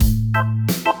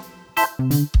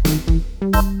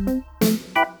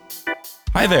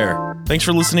Hi there. Thanks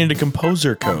for listening to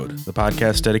Composer Code, the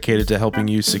podcast dedicated to helping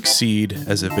you succeed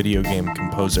as a video game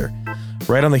composer.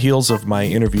 Right on the heels of my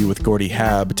interview with Gordy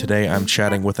Habb, today I'm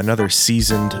chatting with another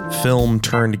seasoned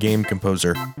film-turned-game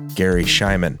composer, Gary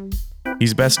Schyman.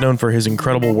 He's best known for his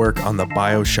incredible work on the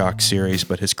BioShock series,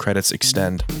 but his credits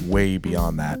extend way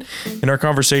beyond that. In our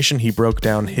conversation, he broke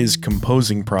down his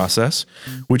composing process,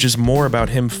 which is more about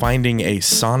him finding a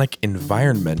sonic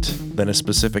environment than a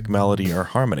specific melody or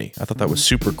harmony. I thought that was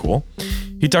super cool.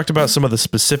 He talked about some of the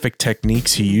specific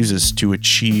techniques he uses to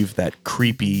achieve that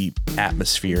creepy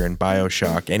atmosphere in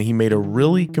BioShock, and he made a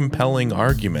really compelling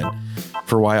argument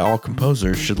for why all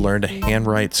composers should learn to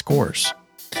handwrite scores.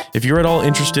 If you're at all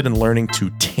interested in learning to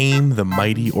tame the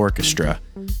mighty orchestra,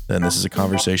 then this is a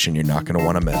conversation you're not going to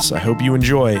want to miss. I hope you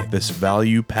enjoy this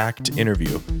value-packed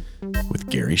interview with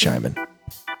Gary Schyman.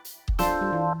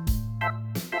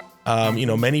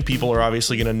 Many people are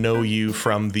obviously going to know you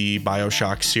from the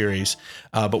BioShock series,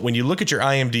 but when you look at your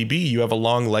IMDb, you have a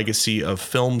long legacy of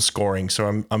film scoring.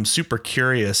 So I'm super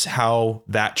curious how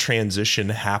that transition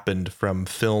happened from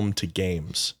film to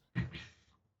games.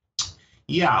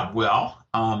 Yeah, well,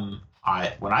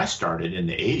 when I started in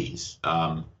the 80s,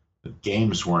 the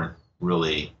games weren't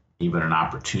really even an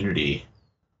opportunity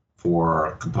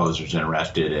for composers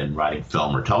interested in writing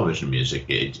film or television music.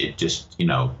 It just,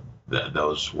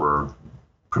 those were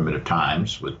primitive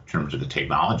times in terms of the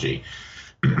technology.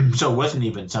 So it wasn't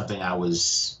even something I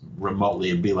was remotely,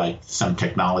 it'd be like some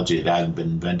technology that hadn't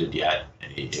been invented yet.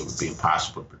 It would be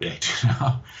impossible to predict.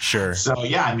 Sure. So,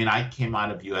 yeah, I came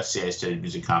out of USC. I studied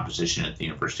music composition at the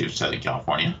University of Southern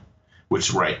California, which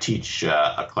is where I teach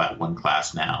one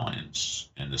class now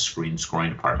in the screen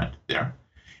scoring department there.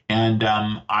 And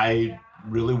I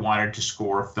really wanted to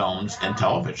score films and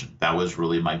television. That was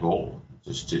really my goal,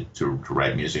 just to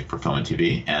write music for film and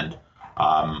TV. And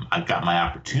I got my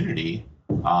opportunity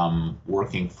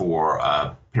working for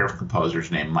a pair of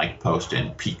composers named Mike Post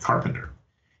and Pete Carpenter.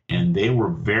 And they were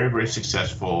very, very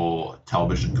successful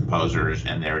television composers,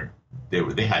 and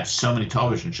they had so many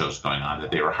television shows going on that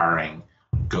they were hiring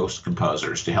ghost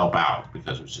composers to help out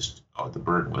because it was just the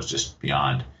burden was just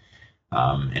beyond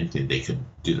anything they could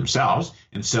do themselves.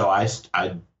 And so I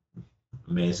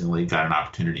amazingly got an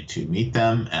opportunity to meet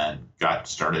them and got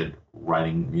started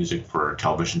writing music for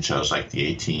television shows like The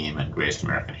A-Team and Greatest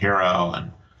American Hero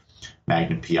and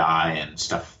Magnum PI and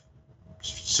stuff.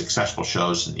 Successful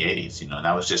shows in the 80s, and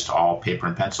that was just all paper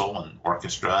and pencil and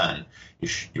orchestra, and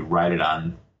you write it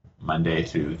on Monday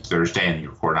through Thursday and you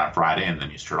record on Friday, and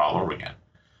then you start all over again.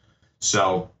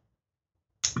 So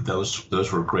those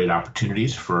were great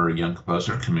opportunities for a young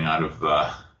composer coming out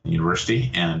of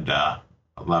university, and I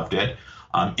loved it.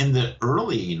 In the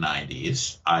early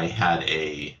 90s, I had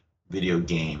a video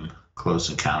game close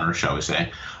encounter, shall we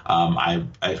say. A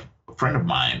friend of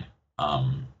mine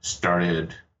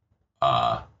started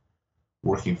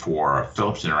working for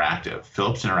Philips Interactive.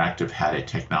 Philips Interactive had a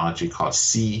technology called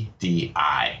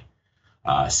CDI,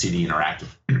 CD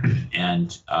Interactive,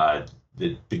 and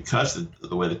because of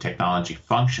the way the technology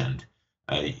functioned,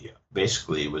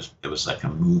 basically it was like a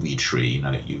movie tree.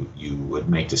 You would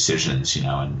make decisions,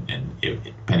 and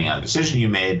depending on the decision you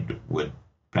made would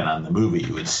depend on the movie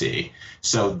you would see.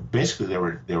 So basically, they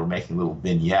were making little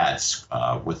vignettes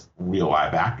with real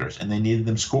live actors, and they needed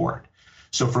them scored.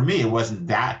 So for me, it wasn't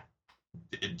that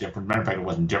different. Matter of fact, it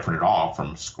wasn't different at all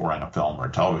from scoring a film or a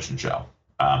television show.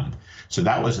 So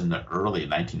that was in the early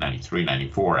 1993,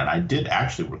 94. And I did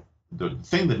actually, the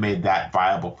thing that made that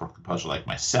viable for a composer like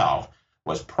myself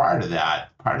was prior to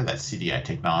that CDI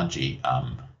technology,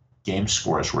 game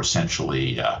scores were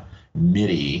essentially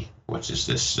MIDI, which is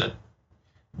this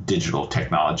digital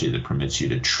technology that permits you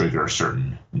to trigger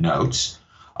certain notes.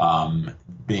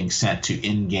 Being sent to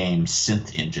in-game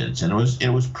synth engines, and it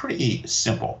was pretty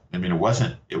simple.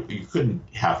 You couldn't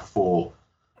have full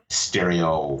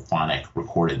stereophonic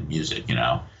recorded music,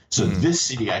 So this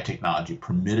CDI technology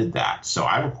permitted that. So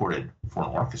I recorded for an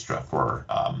orchestra for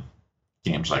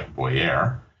games like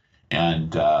Voyeur,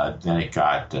 and then it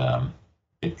got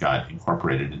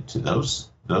incorporated into those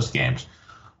games.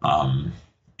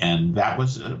 And that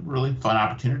was a really fun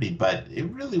opportunity, but it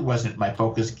really wasn't my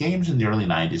focus. Games in the early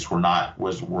 90s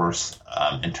was worse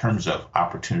in terms of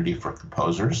opportunity for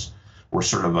composers, were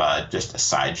sort of just a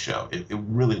sideshow. It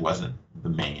really wasn't the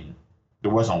main. There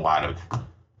wasn't a lot of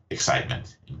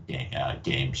excitement in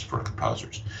games for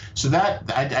composers. So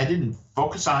that I didn't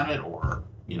focus on it or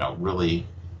really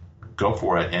go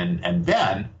for it. And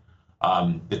then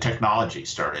the technology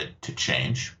started to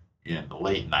change in the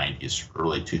late 90s,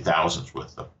 early 2000s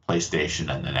with the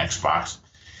PlayStation and then Xbox.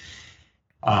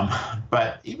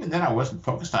 But even then, I wasn't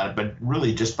focused on it. But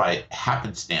really, just by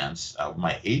happenstance,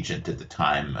 my agent at the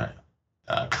time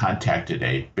contacted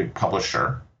a big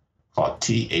publisher called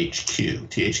THQ.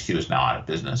 THQ is now out of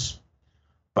business,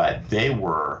 but they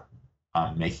were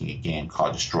making a game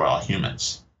called Destroy All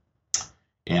Humans,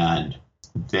 and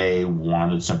they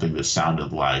wanted something that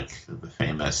sounded like the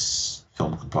famous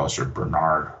film composer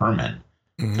Bernard Herrmann,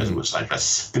 because it was like a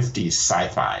 50s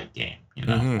sci-fi game. I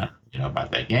don't know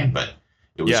about that game, but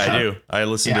it was. Yeah, I do. I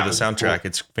listened to the soundtrack. Cool.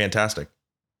 It's fantastic.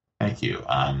 Thank you.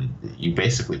 You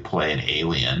basically play an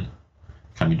alien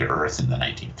coming to Earth in the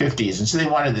 1950s, and so they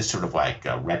wanted this sort of like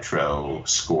a retro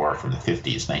score from the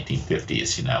 50s,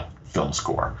 1950s, film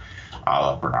score,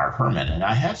 Bernard Herrmann. And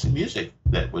I had some music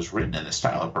that was written in the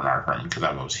style of Bernard Herrmann because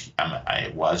I was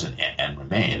and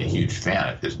remain a huge fan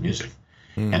of his music.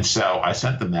 And so I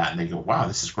sent them that, and they go, "Wow,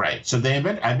 this is great." So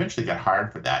I eventually got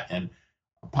hired for that, and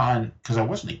because I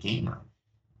wasn't a gamer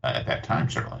at that time,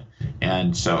 certainly,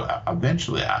 and so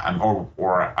eventually I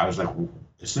was like,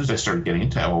 as soon as I started getting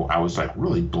into it, I was like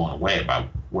really blown away by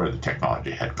where the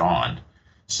technology had gone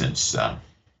since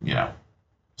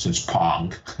since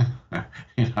Pong, the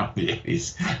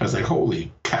 80s. I was like,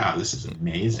 holy cow, this is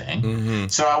amazing.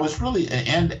 So I was really,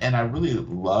 and I really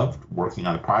loved working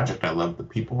on the project. I loved the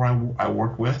people I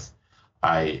worked with.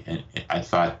 I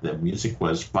thought the music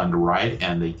was fun to write,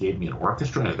 and they gave me an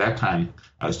orchestra. And at that time,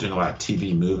 I was doing a lot of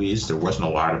TV movies. There wasn't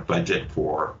a lot of budget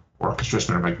for orchestra. As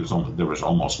a matter of fact, there was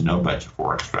almost no budget for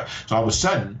orchestra. So all of a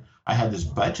sudden, I had this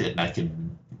budget, and I could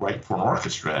write for an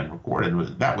orchestra and record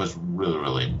it. That was really,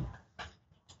 really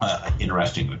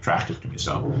interesting and attractive to me.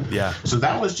 So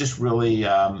that was just really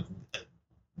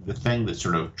the thing that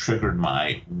sort of triggered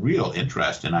my real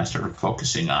interest, and I started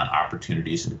focusing on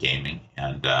opportunities in gaming.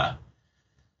 And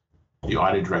the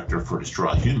audio director for Destroy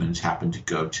All Humans happened to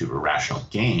go to Irrational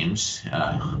Games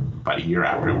about a year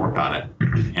after I worked on it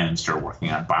and started working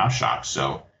on BioShock.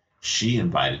 So she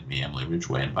invited me, Emily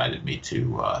Ridgway invited me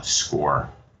to score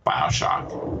BioShock.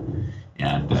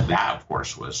 And that, of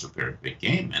course, was a very big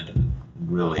game, and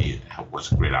really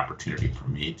was a great opportunity for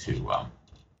me to,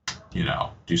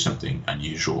 do something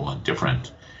unusual and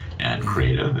different and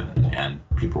creative, and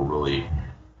people really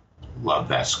loved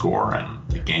that score. And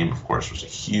the game, of course, was a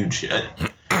huge hit.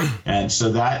 And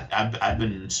so that I've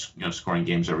been, scoring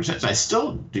games ever since. I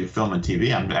still do film and TV.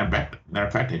 Matter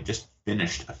of fact, I just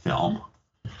finished a film,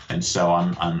 and so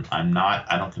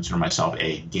I don't consider myself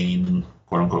a game,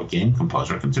 quote unquote, game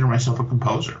composer. I consider myself a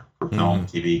composer for film,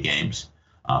 TV, games.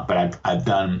 But I've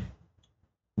done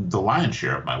the lion's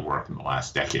share of my work in the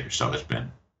last decade or so has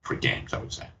been for games, I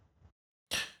would say.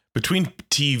 Between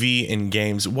TV and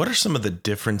games, what are some of the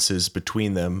differences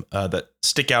between them that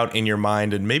stick out in your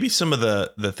mind, and maybe some of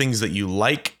the things that you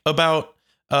like about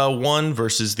one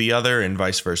versus the other, and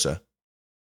vice versa?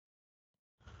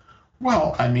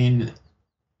 Well, I mean,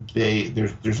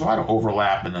 there's a lot of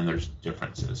overlap, and then there's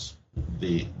differences.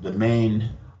 The main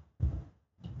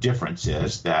difference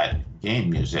is that game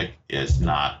music is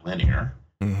not linear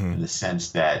in the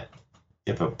sense that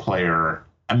if a player,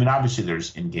 obviously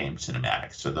there's in-game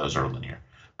cinematics, so those are linear.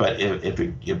 But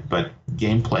but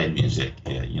gameplay music,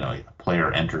 a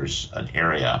player enters an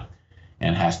area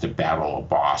and has to battle a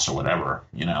boss or whatever,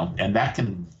 and that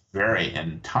can vary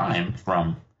in time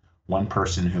from one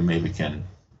person who maybe can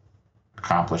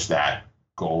accomplish that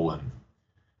goal in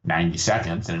 90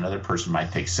 seconds, and another person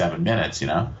might take 7 minutes,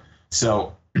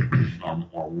 so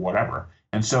or whatever.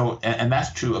 And so, and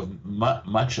that's true of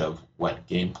much of what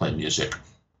gameplay music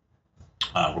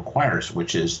requires,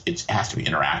 which is it has to be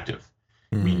interactive,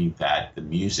 meaning that the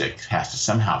music has to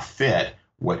somehow fit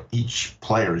what each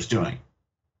player is doing.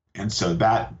 And so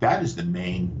that is the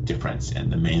main difference,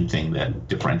 and the main thing that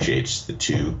differentiates the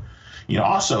two.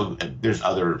 Also, there's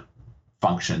other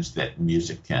functions that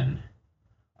music can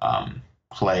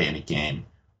play in a game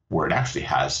where it actually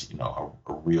has, a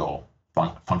real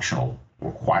functional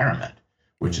requirement,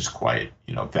 which is quite,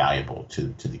 valuable to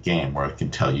the game, where it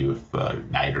can tell you if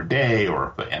night or day,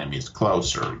 or if an enemy is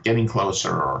close or getting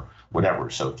closer or whatever.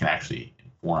 So it can actually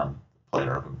inform the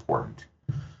player of important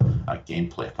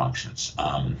gameplay functions.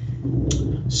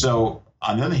 So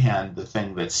on the other hand, the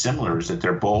thing that's similar is that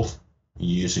they're both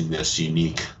using this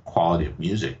unique quality of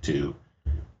music to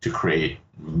create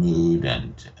mood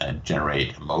and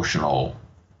generate emotional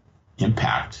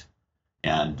impact.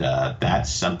 And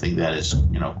that's something that is,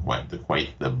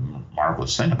 quite the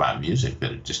marvelous thing about music,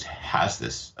 that it just has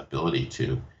this ability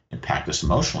to impact us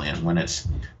emotionally. And when it's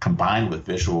combined with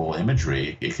visual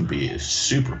imagery, it can be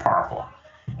super powerful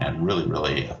and really,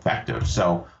 really effective.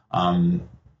 So, and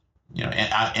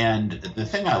the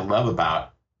thing I love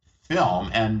about film,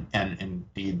 and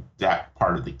indeed that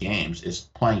part of the games is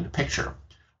playing to picture,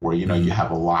 where you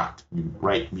have you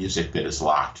write music that is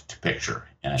locked to picture,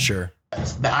 and sure,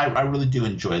 I really do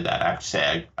enjoy that. I have to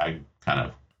say, I kind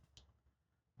of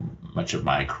much of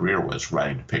my career was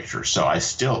writing to picture, so I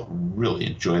still really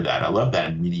enjoy that. I love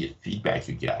that immediate feedback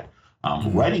you get.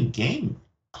 Writing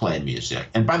gameplay music,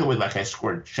 and by the way, like I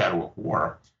scored Shadow of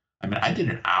War, I mean, I did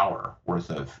an hour worth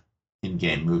of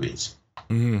in-game movies.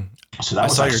 So I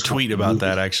saw your tweet about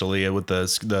that actually with the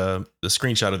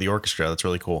screenshot of the orchestra. That's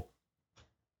really cool.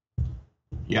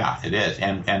 Yeah, it is,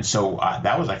 and so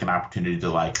that was like an opportunity to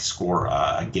like score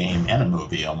a game and a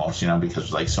movie almost,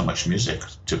 because like so much music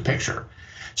to picture.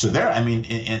 So there, I mean,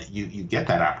 you get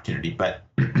that opportunity, but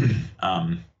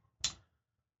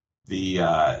the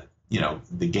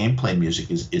gameplay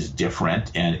music is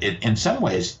different, and in some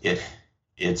ways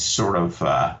it's sort of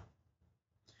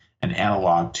an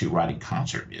analog to writing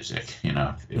concert music,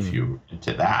 if you're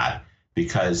into that,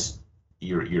 because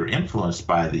you're influenced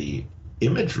by the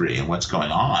imagery and what's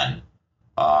going on,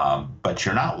 but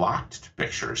you're not locked to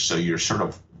pictures, so you're sort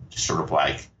of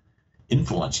like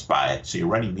influenced by it. So you're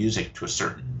writing music to a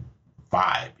certain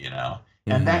vibe,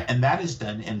 and that is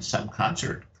done in some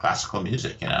concert classical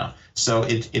music, So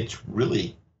it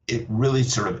really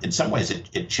sort of, in some ways,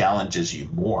 it challenges you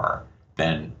more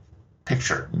than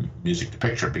music to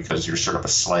picture, because you're sort of a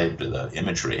slave to the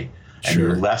imagery, and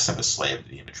you're less of a slave to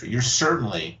the imagery. You're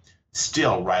certainly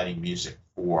still writing music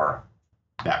for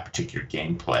that particular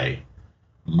gameplay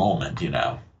moment,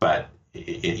 but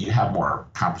you have more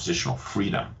compositional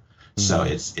freedom. So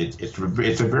it's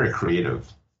a very creative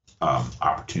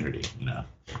opportunity,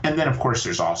 And then of course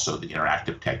there's also the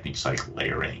interactive techniques like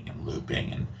layering and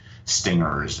looping and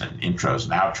stingers and intros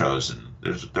and outros, and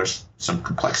there's some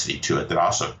complexity to it that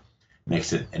also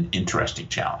makes it an interesting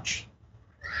challenge.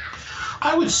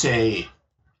 I would say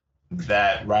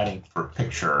that writing for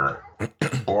picture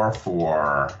or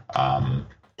for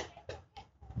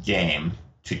game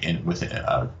to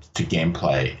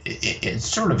gameplay, it's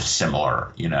sort of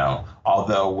similar,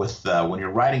 Although when you're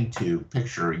writing to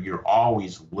picture, you're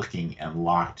always looking and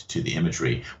locked to the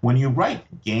imagery. When you write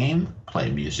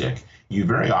gameplay music, you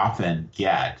very often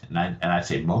get, and I'd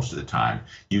say most of the time,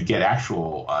 you get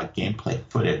actual gameplay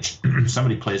footage.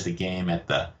 Somebody plays the game at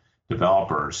the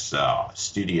developer's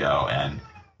studio, and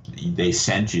they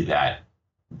send you the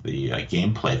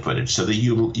gameplay footage, so that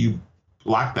you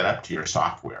lock that up to your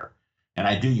software. And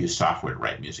I do use software to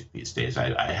write music these days.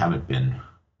 I haven't been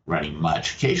writing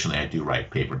much. Occasionally I do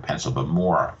write paper and pencil, but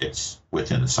more it's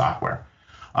within the software.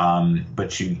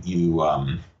 But you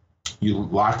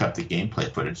lock up the gameplay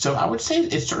footage. So I would say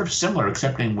it's sort of similar,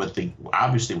 except when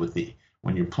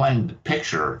you're playing the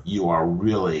picture, you are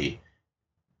really,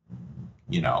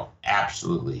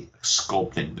 absolutely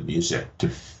sculpting the music to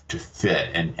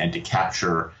fit and to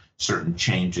capture certain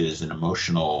changes and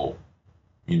emotional,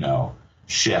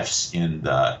 shifts in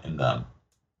the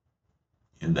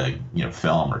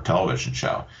film or television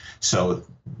show. So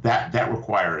that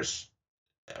requires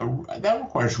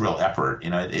real effort.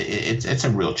 It's a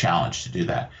real challenge to do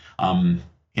that.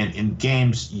 In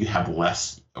games, you have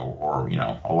less or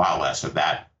a lot less of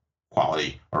that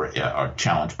quality or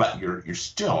challenge, but you're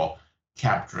still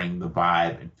capturing the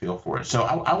vibe and feel for it. So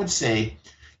I would say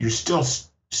you're still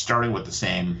starting with the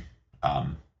same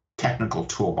technical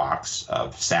toolbox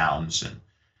of sounds and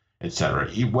et cetera.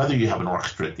 Whether you have an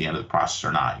orchestra at the end of the process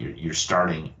or not, you're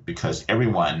starting, because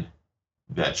everyone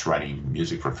that's writing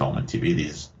music for film and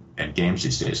TV and games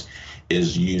these days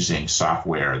is using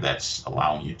software that's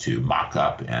allowing you to mock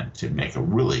up and to make a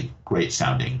really great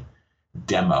sounding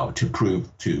demo to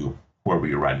prove to whoever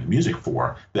you're writing music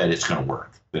for that it's going to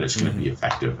work, that it's going to be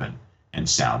effective and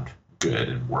sound good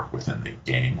and work within the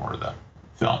game or the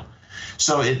film.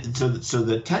 So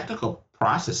the technical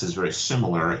process is very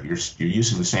similar. You're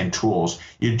using the same tools.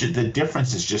 The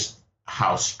difference is just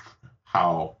how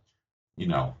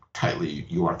tightly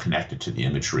you are connected to the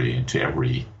imagery and to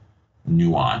every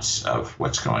nuance of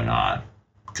what's going on.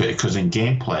 Because in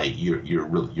gameplay,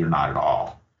 you're not at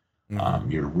all.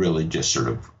 You're really just sort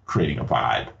of creating a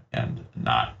vibe and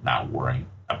not worrying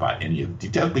about any of the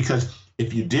details. Because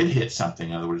if you did hit something,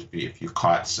 in other words, if you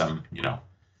caught some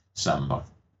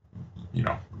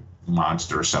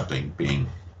monster or something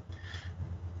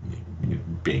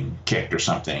being kicked or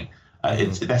something,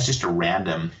 that's just a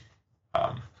random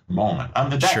moment.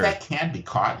 That can be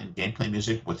caught in gameplay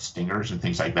music with stingers and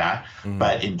things like that.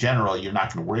 But in general, you're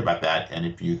not going to worry about that. And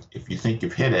if you think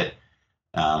you've hit it,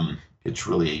 it's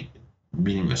really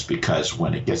meaningless, because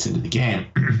when it gets into the game,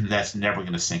 that's never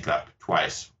going to sync up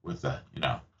twice with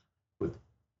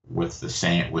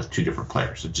with two different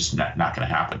players. It's just not going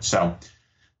to happen. So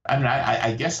I mean,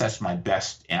 I guess that's my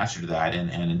best answer to that.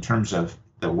 And in terms of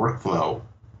the workflow,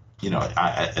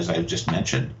 as I just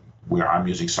mentioned, where I'm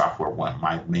using software,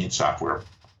 my main software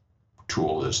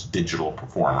tool is Digital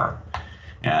Performer.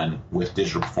 And with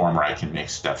Digital Performer, I can make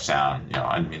stuff sound,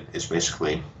 I mean, it's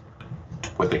basically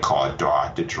what they call a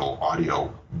DAW, digital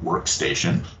audio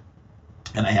workstation.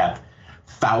 And I have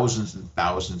thousands and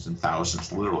thousands and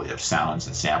thousands, literally, of sounds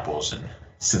and samples and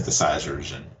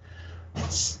synthesizers and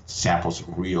samples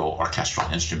of real orchestral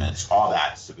instruments. All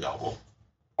that's available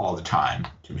all the time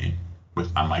to me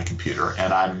on my computer.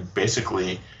 And I'm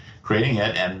basically creating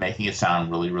it and making it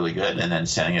sound really, really good, and then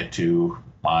sending it to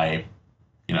my,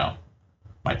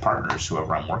 my partners,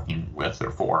 whoever I'm working with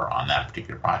or for on that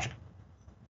particular project.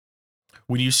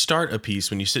 When you start a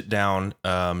piece, when you sit down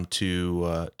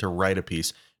to write a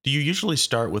piece, do you usually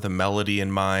start with a melody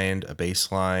in mind, a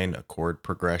bass line, a chord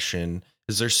progression?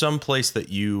 Is there some place that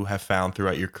you have found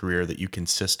throughout your career that you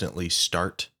consistently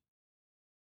start?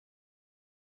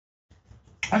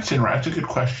 That's interesting. That's a good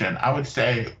question. I would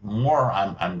say more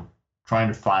I'm trying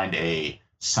to find a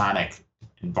sonic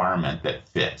environment that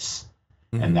fits.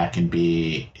 Mm-hmm. And that can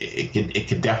be, it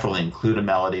can definitely include a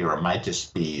melody, or it might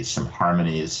just be some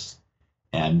harmonies,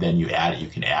 and then you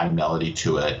can add melody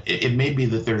to it. It may be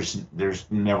that there's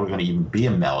never going to even be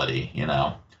a melody, it's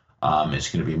going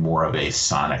to be more of a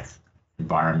sonic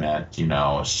environment,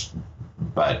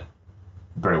 but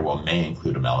very well may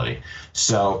include a melody.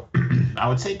 So I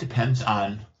would say it depends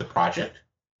on the project,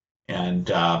 and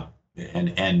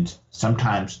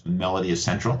sometimes the melody is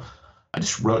central. I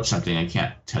just wrote something, I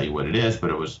can't tell you what it is,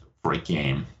 but it was for a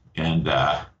game, and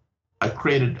I've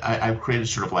created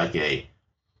sort of like a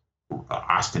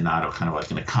ostinato, kind of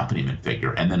like an accompaniment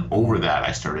figure, and then over that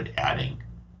I started adding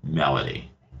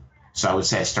melody. So I would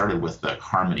say I started with the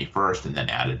harmony first and then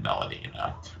added melody,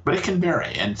 But it can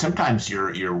vary, and sometimes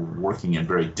you're working in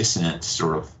very dissonant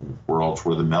sort of worlds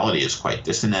where the melody is quite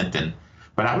dissonant,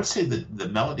 but I would say that the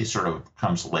melody sort of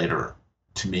comes later,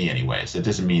 to me anyways. It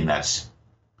doesn't mean that's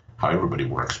how everybody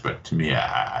works, but to me,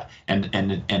 I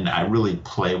really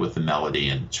play with the melody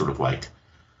and sort of like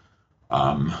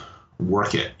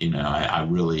work it. I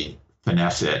really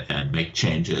finesse it and make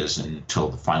changes until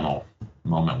the final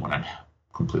moment when I'm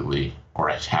completely, or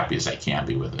as happy as I can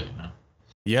be with it.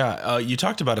 Yeah, you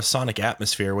talked about a sonic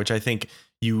atmosphere, which I think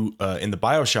you in the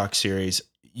BioShock series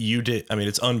you did. I mean,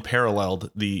 it's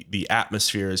unparalleled, the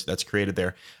atmospheres that's created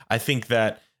there. I think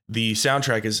that the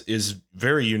soundtrack is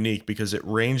very unique because it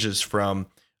ranges from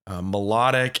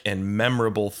melodic and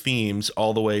memorable themes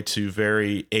all the way to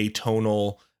very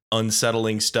atonal,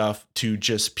 unsettling stuff to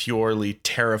just purely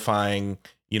terrifying.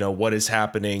 What is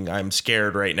happening? I'm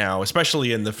scared right now,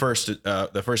 especially in the first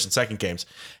and second games.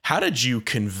 How did you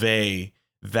convey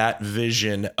that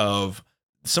vision of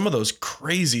some of those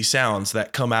crazy sounds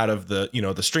that come out of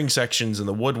the string sections and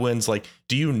the woodwinds? Like,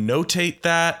 do you notate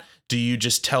that? Do you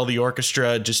just tell the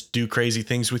orchestra, just do crazy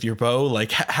things with your bow?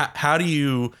 Like, how do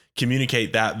you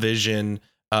communicate that vision,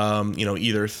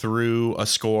 either through a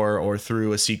score or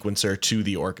through a sequencer to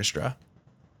the orchestra?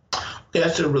 Okay,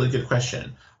 that's a really good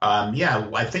question.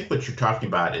 I think what you're talking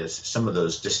about is some of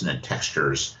those dissonant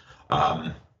textures.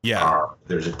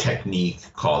 There's a technique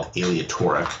called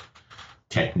aleatoric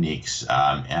techniques,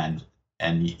 and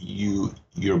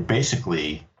you're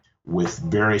basically, with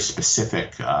very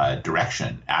specific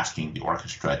direction, asking the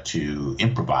orchestra to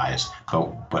improvise,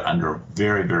 but under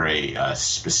very, very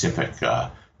specific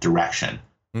direction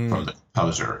from the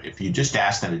composer. If you just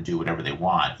ask them to do whatever they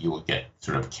want, you will get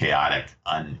sort of chaotic,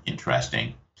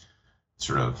 uninteresting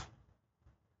sort of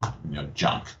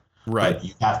junk. Right. But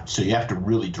you have to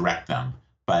really direct them.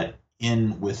 But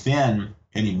within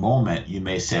any moment, you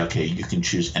may say, okay, you can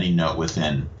choose any note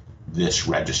within this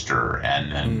register,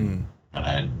 and then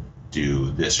gonna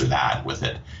do this or that with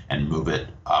it and move it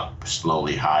up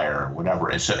slowly higher or whatever.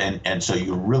 And so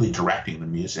you're really directing the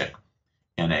music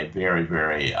in a very,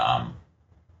 very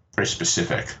very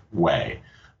specific way.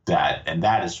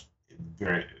 That is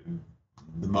very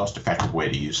the most effective way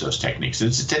to use those techniques.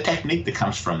 It's a technique that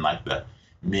comes from like the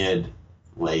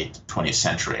late 20th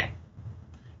century,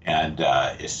 and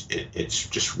it's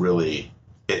just really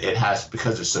it has,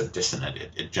 because it's so dissonant.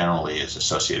 It generally is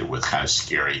associated with kind of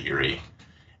scary, eerie,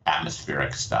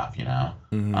 atmospheric stuff,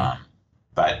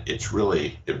 but it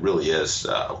really is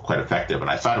quite effective. And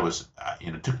I thought it was,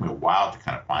 it took me a while to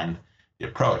kind of find the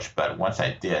approach, but once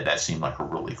I did, that seemed like a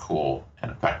really cool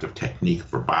and effective technique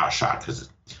for BioShock, because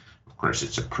of course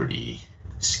it's a pretty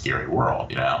scary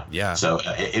world, Yeah. So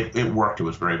it worked. It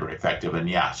was very, very effective, and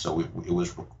so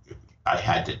I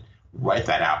had to write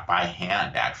that out by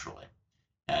hand, actually,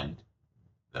 and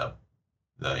the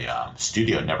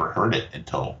studio never heard it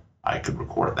until I could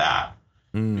record that.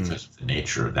 Because of the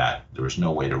nature of that, there was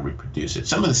no way to reproduce it.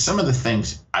 Some of the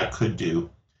things I could do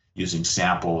using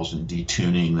samples and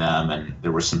detuning them, and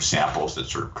there were some samples that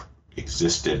sort of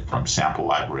existed from sample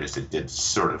libraries that did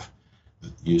sort of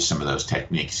use some of those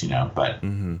techniques, but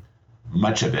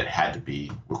much of it had to be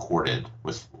recorded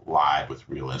live with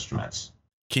real instruments.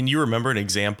 Can you remember an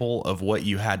example of what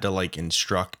you had to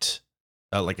instruct,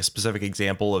 like a specific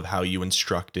example of how you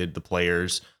instructed the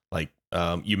players? Like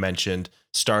you mentioned,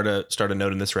 start a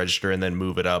note in this register and then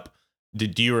move it up.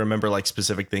 Do you remember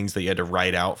specific things that you had to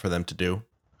write out for them to do?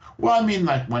 Well, I mean,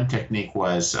 one technique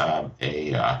was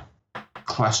a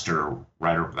cluster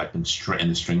right in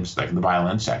the strings, like in the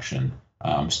violin section,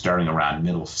 starting around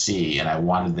middle C, and I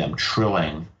wanted them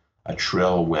trilling a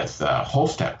trill with a whole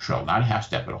step trill, not a half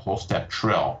step, but a whole step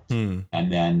trill. And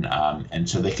then, and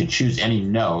so they could choose any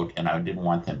note, and I didn't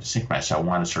want them to synchronize. So I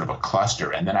wanted sort of a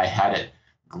cluster, and then I had it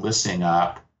glistening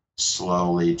up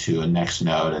slowly to a next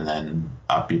note, and then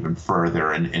up even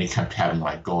further, and it kept having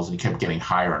goals, and it kept getting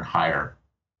higher and higher.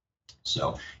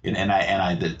 So, in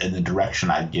the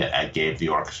direction I gave the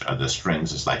orchestra, the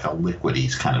strings is like a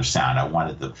liquidy kind of sound. I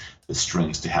wanted the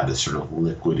strings to have this sort of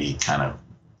liquidy kind of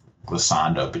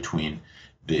glissando between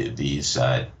these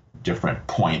different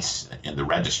points in the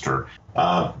register.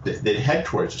 They head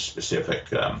towards a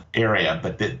specific area,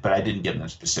 but I didn't give them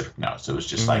specific notes. So it was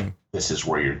just this is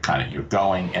where you're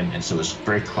going, and so it was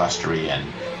very clustery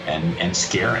and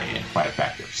scary and quite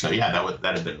effective. So yeah,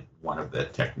 that had been one of the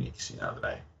techniques that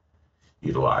I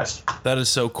utilized. That is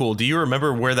so cool. Do you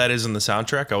remember where that is in the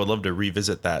soundtrack? I would love to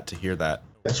revisit that to hear that.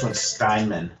 That's when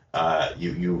Steinman,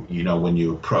 when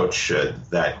you approach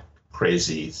that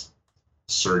crazy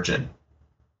surgeon.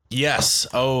 Yes.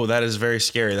 Oh, that is very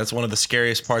scary. That's one of the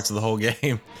scariest parts of the whole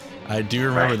game. I do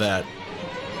remember that.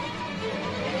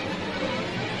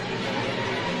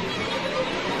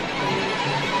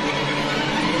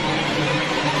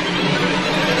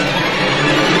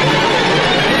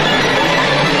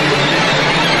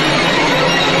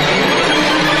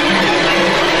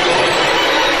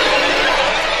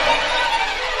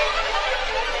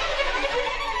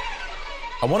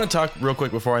 I want to talk real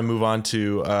quick before I move on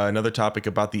to another topic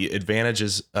about the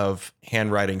advantages of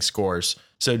handwriting scores.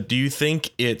 So do you think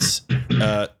it's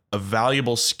a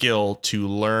valuable skill to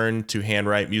learn to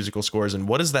handwrite musical scores, and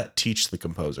what does that teach the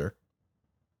composer?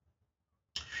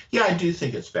 Yeah, I do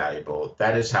think it's valuable.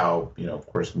 That is how, of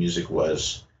course, music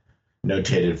was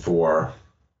notated for,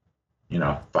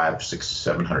 500, 600,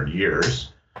 700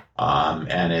 years.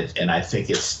 And I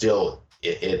think it's still,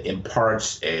 it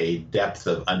imparts a depth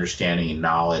of understanding and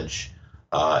knowledge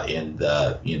in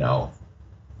the,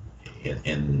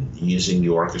 in using the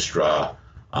orchestra.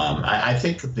 I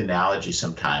think of the analogy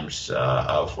sometimes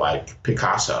of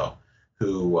Picasso,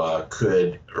 who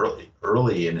could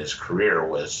early in his career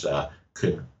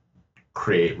could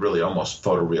create really almost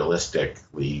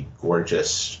photorealistically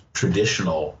gorgeous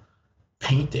traditional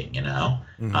painting,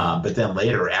 but then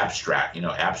later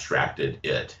abstracted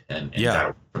it and got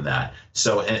away from that.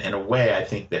 So in a way, I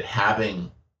think that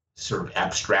having sort of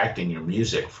abstracting your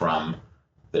music from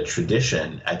the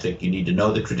tradition, I think you need to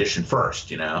know the tradition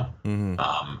first, You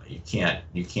can't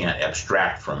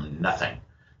abstract from nothing.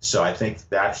 So I think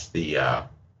that's the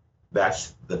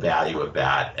value of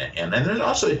that. And then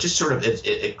also it just sort of,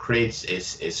 it creates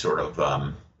a sort of,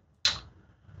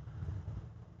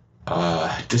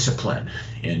 discipline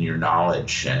in your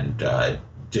knowledge, and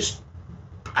just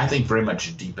I think very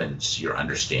much deepens your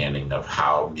understanding of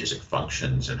how music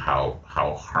functions and how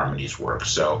harmonies work.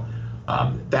 So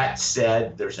that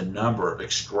said, there's a number of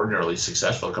extraordinarily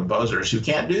successful composers who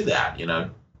can't do that.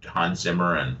 Hans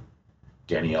Zimmer and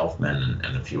Danny Elfman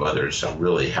and a few others who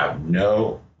really have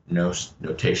no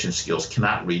notation skills,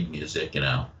 cannot read music.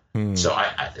 So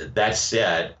that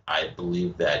said, I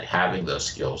believe that having those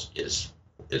skills is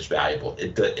valuable.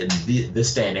 In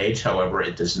this day and age, however,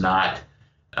 it does not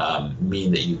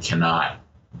mean that you cannot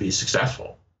be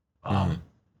successful.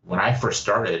 When I first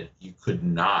started, you could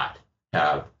not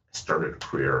have started a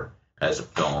career as a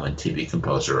film and TV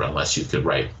composer unless you could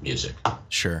write music.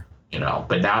 Sure.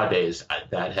 But nowadays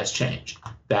that has changed.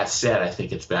 That said, I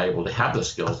think it's valuable to have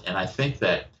those skills. And I think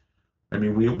that,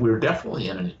 we're definitely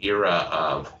in an era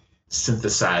of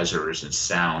synthesizers and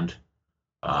sound,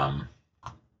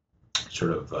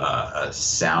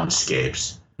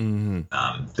 soundscapes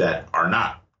that are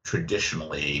not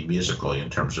traditionally musical in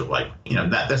terms of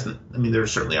that doesn't, there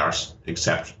certainly are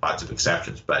lots of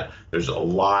exceptions, but there's a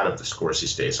lot of the scores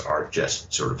these days are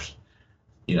just sort of,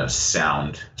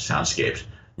 soundscapes.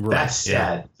 Right. That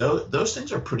said, those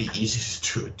things are pretty easy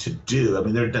to do.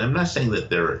 I'm not saying that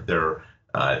they're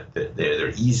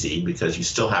They're easy because you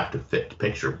still have to fit the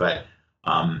picture. But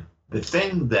the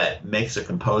thing that makes a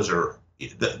composer,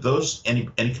 any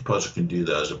composer can do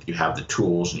those if you have the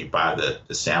tools and you buy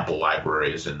the sample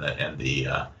libraries and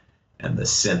the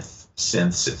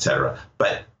synths, etc.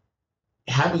 But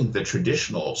having the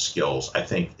traditional skills, I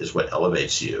think, is what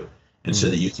elevates you, and so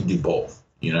that you can do both.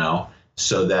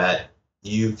 So that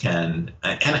you can,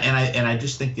 and I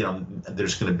just think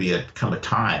there's going to come a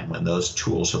time when those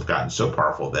tools have gotten so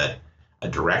powerful that a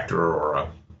director or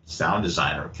a sound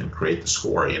designer can create the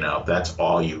score. If that's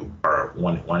all you are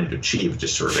wanting to achieve,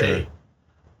 just sort of Sure.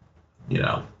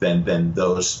 then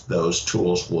those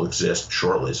tools will exist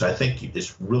shortly. So I think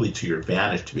it's really to your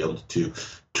advantage to be able to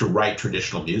write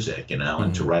traditional music,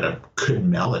 and to write a good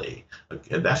melody.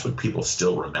 That's what people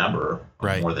still remember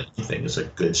Right. more than anything, is a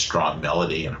good, strong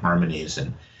melody and harmonies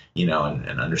and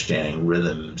understanding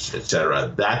rhythms,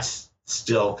 etc. That's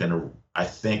still going to, I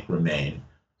think, remain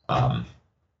an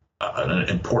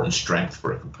important strength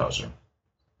for a composer.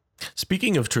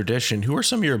 Speaking of tradition, who are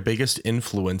some of your biggest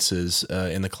influences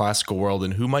in the classical world,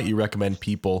 and who might you recommend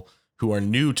people who are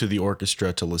new to the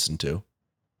orchestra to listen to?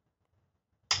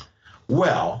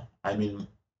 Well, I mean,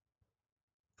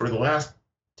 for the last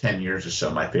 10 years or so,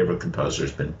 my favorite composer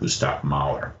has been Gustav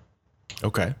Mahler.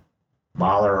 Okay.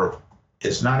 Mahler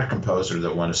is not a composer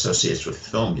that one associates with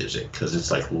film music because it's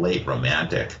like late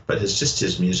romantic, but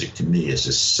his music to me is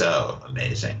just so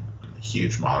amazing. I'm a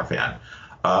huge Mahler fan.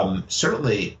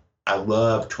 Certainly, I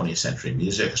love 20th century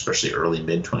music, especially early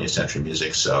mid 20th century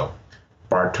music. So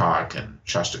Bartok and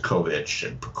Shostakovich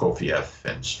and Prokofiev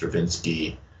and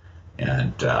Stravinsky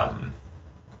and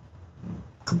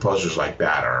composers like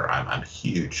that I'm a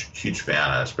huge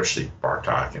fan of, especially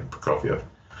Bartok and Prokofiev,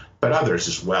 but others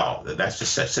as well. That's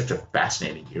just such a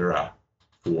fascinating era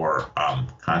for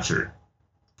concert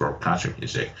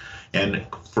music. And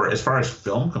for as far as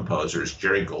film composers,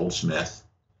 Jerry Goldsmith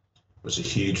was a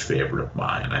huge favorite of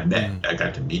mine. I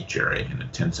got to meet Jerry and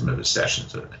attend some of his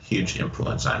sessions. A huge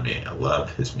influence on me. I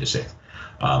love his music.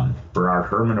 Bernard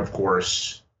Herrmann, of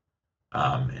course,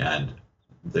 and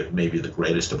maybe the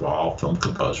greatest of all film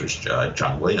composers,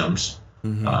 John Williams.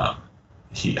 I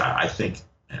think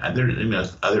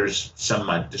others, some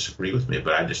might disagree with me,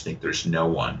 but I just think there's no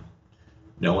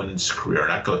one's career,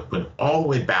 not going all the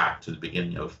way back to the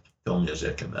beginning of film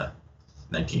music in the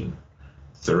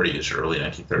 1930s, early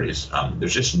 1930s.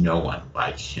 There's just no one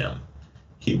like him.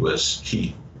 He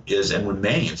is and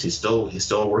remains. He's still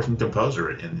a working composer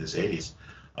in his 80s.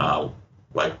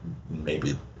 Like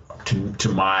maybe to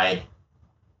my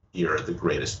ear, the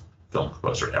greatest film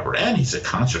composer ever. And he's a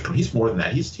concert. He's more than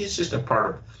that. He's just a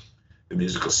part of the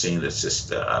musical scene that's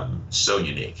just so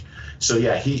unique. So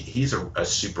yeah, he's a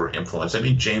super influence. I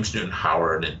mean, James Newton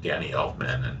Howard and Danny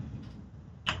Elfman and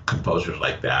composers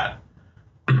like that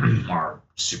are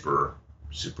super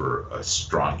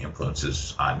strong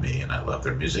influences on me, and I love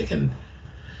their music. And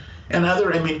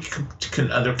other,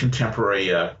 other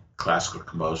contemporary classical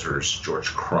composers, George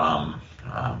Crumb.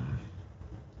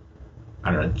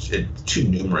 I don't know, too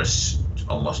numerous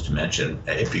almost to mention.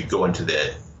 If you go into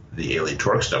the Élie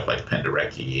Torc stuff like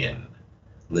Penderecki and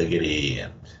Ligeti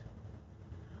and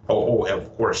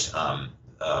of course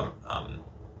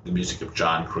the music of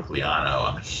John Crigliano.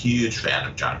 I'm a huge fan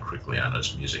of John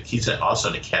Crigliano's music. He's also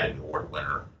an Academy Award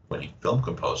winning film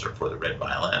composer for the Red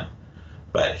Violin,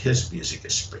 but his music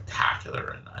is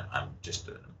spectacular, and I'm just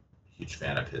a huge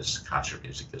fan of his concert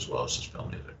music as well as his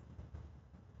film music.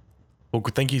 Well,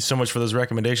 thank you so much for those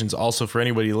recommendations. Also, for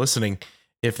anybody listening,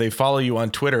 if they follow you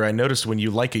on Twitter, I noticed when you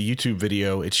like a YouTube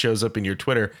video, it shows up in your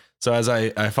Twitter. So as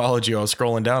I followed you, I was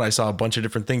scrolling down, I saw a bunch of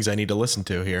different things I need to listen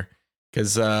to here.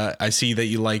 Because I see that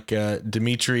you like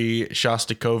Dmitri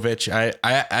Shostakovich.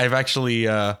 I've actually,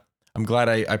 I'm glad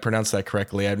I pronounced that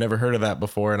correctly. I've never heard of that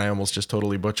before, and I almost just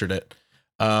totally butchered it.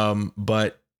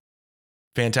 But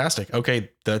fantastic. Okay,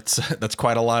 that's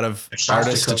quite a lot of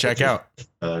artists to check out.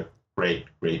 Great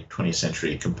 20th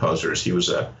century composers. He was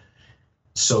a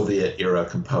Soviet era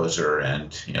composer,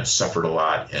 and suffered a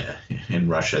lot in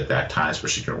Russia at that time,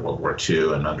 especially during World War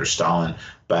II and under Stalin.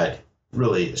 But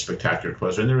really a spectacular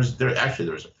composer. And there was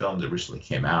a film that recently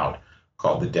came out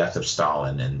called The Death of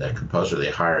Stalin, and the composer they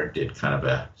hired did kind of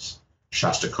a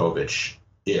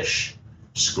Shostakovich-ish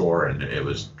score, and it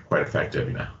was quite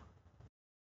effective.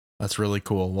 That's really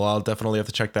cool. Well, I'll definitely have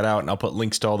to check that out, and I'll put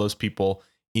links to all those people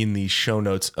in the show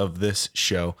notes of this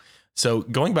show. So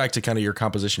going back to kind of your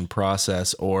composition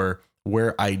process or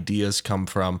where ideas come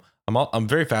from, I'm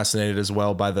very fascinated as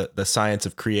well by the science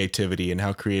of creativity and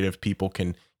how creative people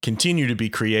can continue to be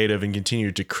creative and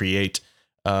continue to create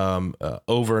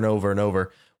over and over and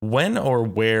over. When or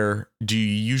where do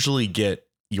you usually get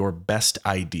your best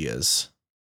ideas?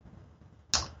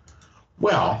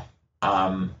 Well,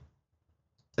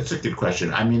 that's a good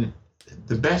question. I mean,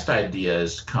 the best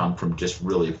ideas come from just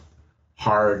really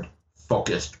hard,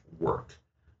 focused work.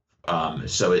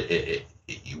 So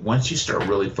once you start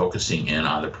really focusing in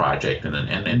on the project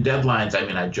and deadlines, I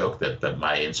mean, I joke that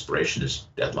my inspiration is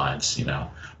deadlines,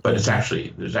 but it's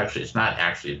not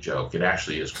actually a joke. It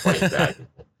actually is quite valuable.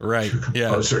 Right. Yeah.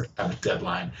 Composer to have a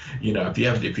deadline. If you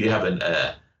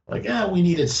have we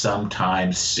need it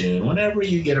sometime soon. Whenever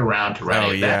you get around to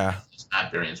writing it's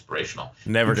not very inspirational.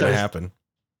 Never going to happen.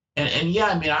 And yeah,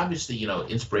 I mean, obviously,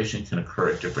 inspiration can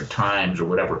occur at different times or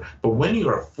whatever. But when you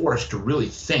are forced to really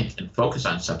think and focus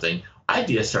on something,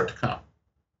 ideas start to come.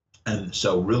 And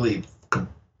so really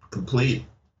complete,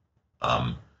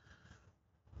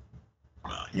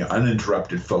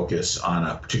 uninterrupted focus on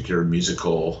a particular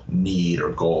musical need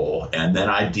or goal. And then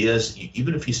ideas,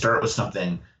 even if you start with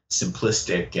something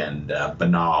simplistic and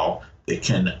banal, it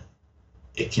can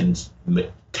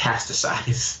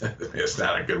metastasize. It's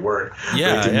not a good word.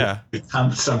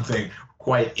 Become something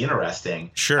quite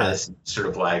interesting. Sure. As sort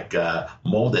of like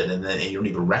molded, and then you don't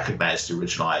even recognize the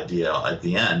original idea at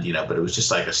the end. But it was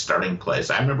just like a starting place.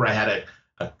 I remember I had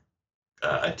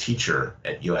a teacher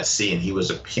at USC, and he was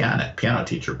a piano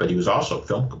teacher, but he was also a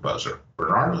film composer,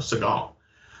 Bernardo Segal.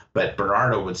 But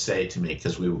Bernardo would say to me,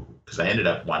 because I ended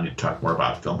up wanting to talk more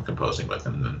about film composing with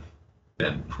him than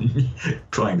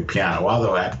playing the piano,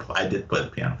 although I did play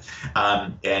the piano.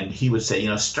 And he would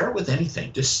say, start with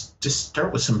anything. Just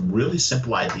start with some really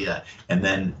simple idea, and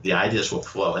then the ideas will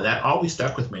flow. And that always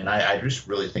stuck with me. And I just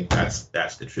really think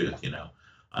that's the truth.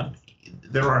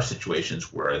 There are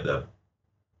situations where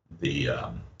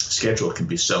the schedule can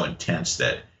be so intense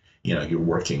that you're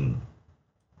working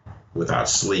without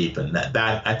sleep, and that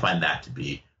I find that to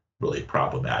be really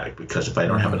problematic, because if I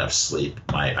don't have enough sleep,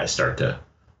 I start to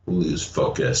lose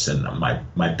focus, and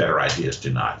my better ideas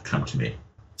do not come to me.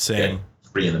 Same.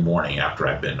 At 3 a.m. after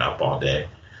I've been up all day.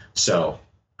 So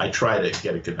I try to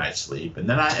get a good night's sleep, and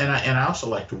then I also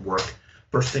like to work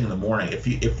first thing in the morning. If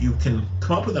you can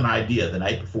come up with an idea the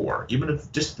night before, even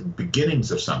if just the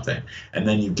beginnings of something, and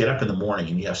then you get up in the morning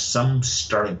and you have some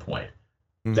starting point,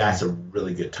 that's a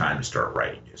really good time to start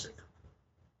writing music.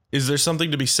 Is there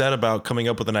something to be said about coming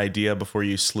up with an idea before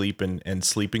you sleep and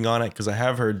sleeping on it? Because I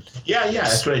have heard. Yeah,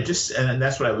 that's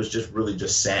what I was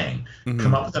just saying.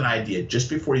 Come up with an idea just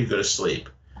before you go to sleep,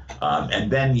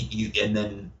 and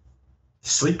then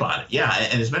sleep on it. Yeah,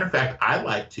 and as a matter of fact, I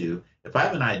like to, if I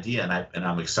have an idea and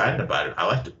I'm excited about it, I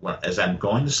like to, as I'm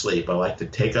going to sleep, I like to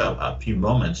take a few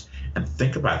moments and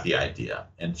think about the idea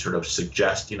and sort of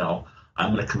suggest,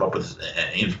 I'm going to come up with,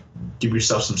 give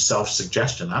yourself some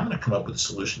self-suggestion. I'm going to come up with a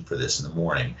solution for this in the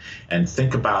morning, and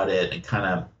think about it and kind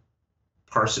of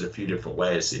parse it a few different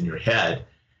ways in your head.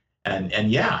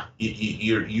 And yeah,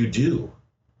 you do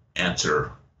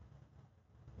answer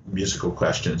musical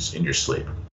questions in your sleep.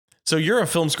 So you're a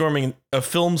film scoring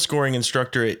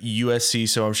instructor at USC,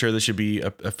 so I'm sure this should be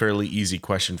a fairly easy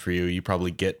question for you. You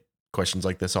probably get questions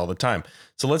like this all the time.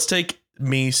 So let's take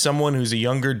me, someone who's a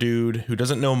younger dude who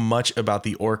doesn't know much about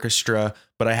the orchestra,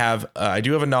 but I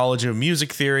do have a knowledge of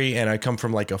music theory, and I come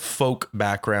from like a folk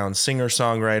background,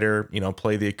 singer-songwriter,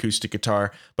 play the acoustic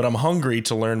guitar, but I'm hungry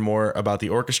to learn more about the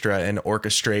orchestra and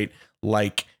orchestrate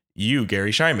like you,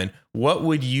 Gary Scheinman. What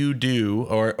would you do,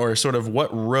 or sort of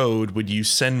what road would you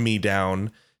send me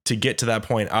down to get to that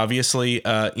point? Obviously,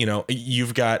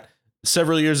 you've got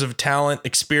several years of talent,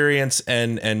 experience,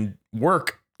 and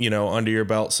work, under your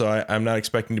belt. So I'm not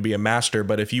expecting to be a master,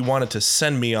 but if you wanted to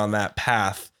send me on that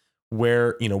path,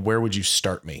 where would you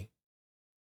start me?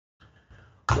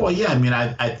 Well, yeah, I mean,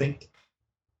 I think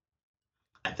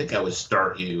I would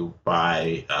start you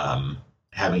by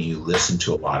having you listen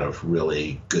to a lot of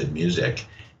really good music,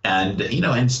 and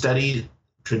and study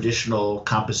traditional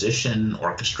composition,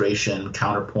 orchestration,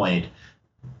 counterpoint,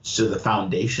 so the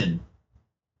foundations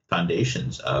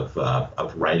of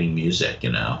writing music,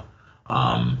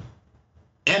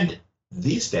 and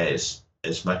these days,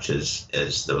 as much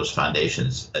as those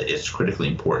foundations, it's critically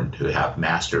important to have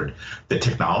mastered the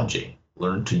technology,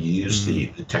 learn to use the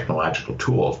technological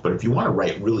tools. But if you want to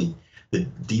write really the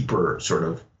deeper sort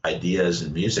of ideas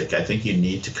in music, I think you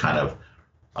need to kind of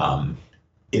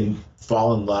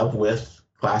fall in love with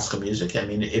classical music. I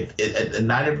mean, and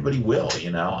not everybody will,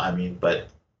 but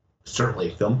certainly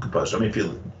film composers. I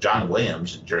mean, John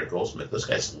Williams and Jerry Goldsmith, those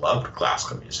guys loved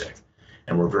classical music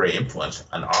and were very influenced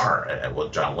and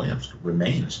John Williams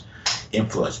remains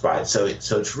influenced by it. So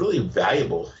it's really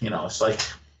valuable. It's like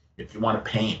if you want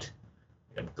to paint,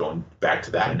 going back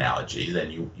to that analogy,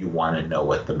 then you want to know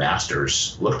what the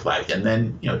masters look like, and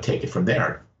then take it from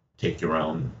there. Take your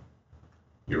own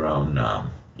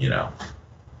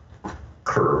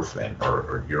curve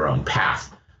or your own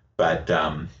path. But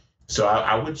so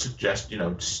I would suggest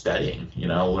studying,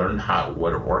 learn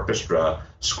what an orchestral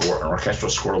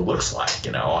score looks like,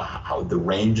 how the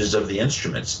ranges of the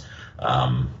instruments,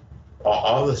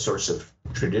 all the sorts of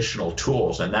traditional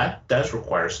tools, and that does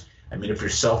requires. I mean, if you're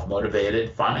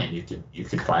self-motivated, fine. You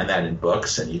can find that in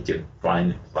books, and you can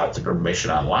find lots of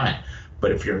information online.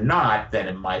 But if you're not, then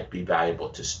it might be valuable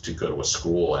to go to a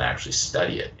school and actually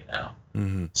study it.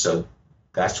 Mm-hmm. So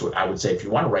that's what I would say. If you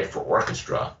want to write for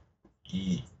orchestra,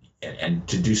 and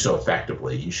to do so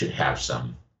effectively, you should have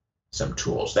some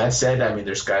tools. That said, I mean,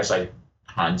 there's guys like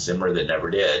Hans Zimmer that never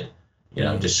did.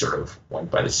 Just sort of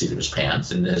went by the seat of his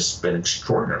pants and has been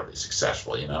extraordinarily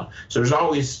successful. So there's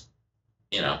always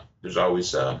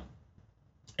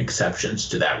exceptions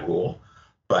to that rule,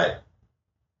 but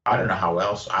I don't know how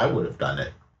else I would have done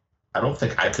it. I don't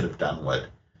think I could have done what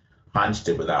Hans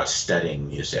did without studying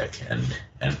music and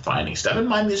finding stuff. And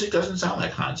my music doesn't sound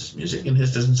like Hans's music, and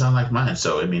his doesn't sound like mine.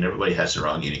 So, I mean, everybody has their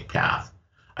own unique path.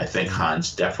 I think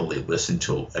Hans definitely listened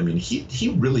to, I mean, he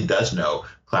really does know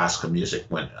classical music.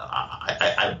 When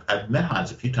I've met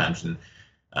Hans a few times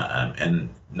and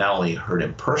not only heard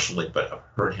him personally, but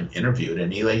heard him interviewed.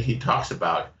 And he talks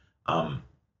about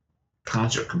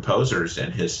concert composers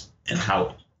and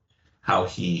how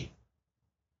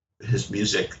his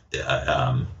music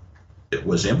it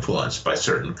was influenced by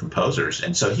certain composers,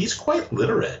 and so he's quite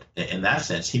literate in that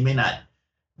sense. He may not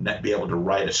be able to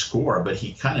write a score, but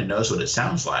he kind of knows what it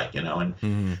sounds like, and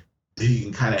Mm-hmm. he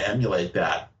can kind of emulate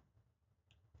that,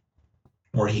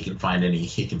 or he can find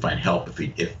help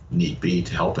if need be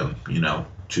to help him,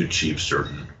 to achieve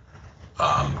certain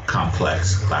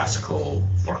complex classical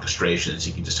orchestrations.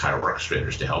 He can just hire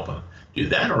orchestrators to help him do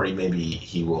that, or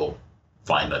he will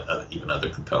find even other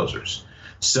composers.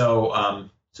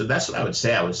 So that's what I would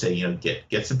say. I would say,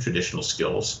 get some traditional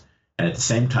skills, and at the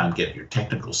same time get your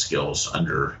technical skills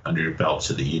under your belt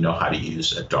so that you know how to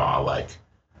use a DAW like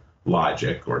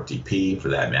Logic or DP for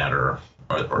that matter,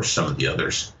 or some of the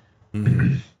others,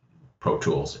 Mm-hmm. Pro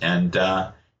Tools, and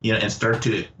and start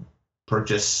to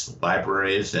purchase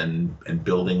libraries and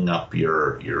building up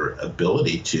your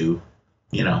ability to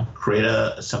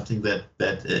create something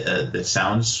that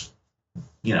sounds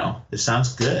it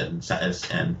sounds good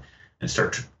and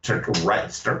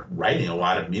start writing a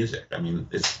lot of music. I mean,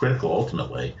 it's critical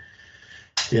ultimately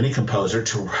to any composer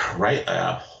to write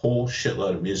a whole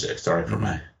shitload of music. Sorry for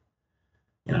my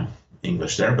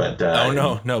English there, but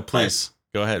no, please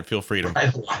go ahead, feel free to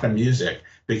write a lot of music,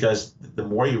 because the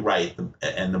more you write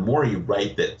and the more you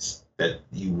write that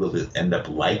you really end up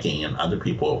liking and other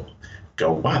people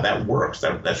go, wow, that works,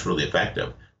 that's really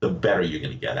effective, the better you're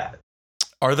going to get at it.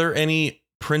 Are there any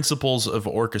principles of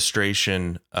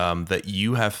orchestration that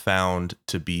you have found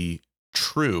to be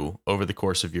true over the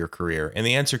course of your career? And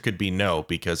the answer could be no,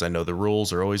 because I know the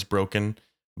rules are always broken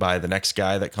by the next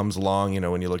guy that comes along,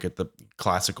 when you look at the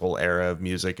classical era of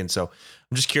music. And so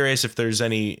I'm just curious if there's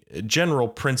any general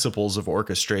principles of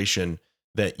orchestration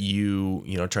that you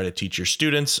try to teach your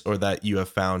students, or that you have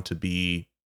found to be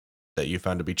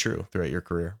true throughout your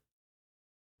career.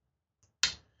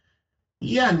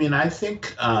 Yeah, I mean, I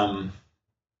think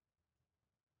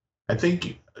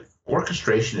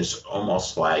orchestration is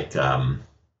almost like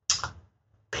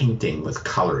painting with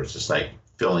colors. It's like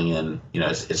filling in,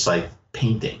 it's like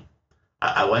painting.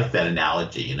 I like that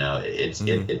analogy.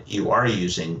 You are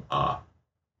using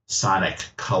sonic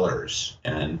colors,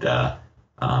 and I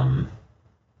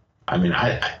mean,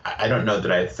 I don't know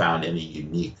that I've found any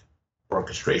unique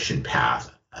orchestration path,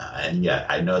 and yet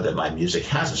I know that my music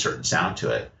has a certain sound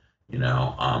to it.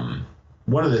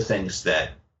 One of the things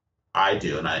that I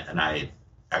do, and I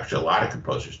actually a lot of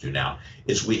composers do now,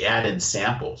 is we add in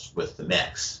samples with the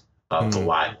mix of the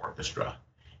live orchestra,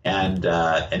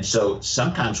 and so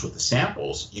sometimes with the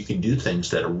samples you can do things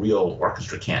that a real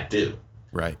orchestra can't do.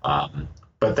 Right.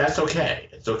 But that's okay.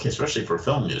 It's okay, especially for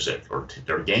film music or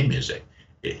game music,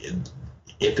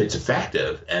 if it's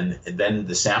effective, and then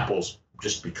the samples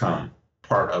just become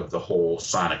part of the whole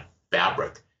sonic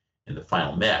fabric in the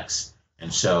final mix.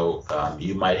 And so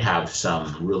you might have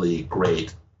some really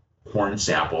great horn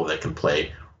sample that can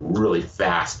play really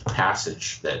fast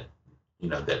passage that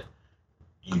that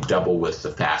you double with the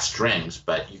fast strings,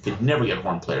 but you could never get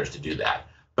horn players to do that.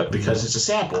 But because it's a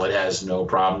sample, it has no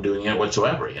problem doing it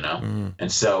whatsoever,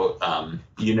 And so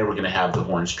you're never going to have the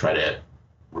horns try to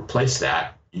replace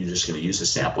that. You're just going to use the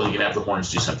sample. You can have the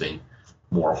horns do something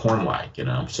more horn-like,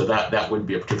 So that wouldn't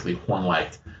be a particularly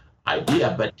horn-like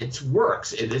idea, but it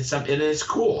works. It is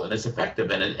cool and it's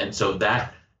effective, and so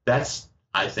that's,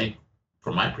 I think,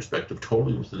 from my perspective,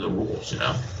 totally within the rules.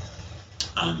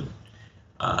 Um,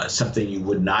 Something you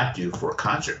would not do for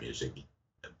concert music,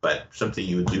 but something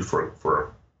you would do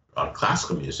for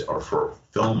classical music or for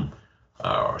film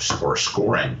or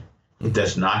scoring. It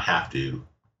does not have to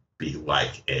be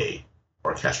like a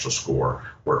orchestral score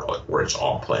where it's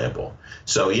all playable.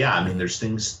 So yeah, I mean, there's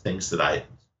certain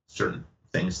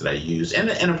things that I use, and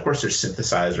of course there's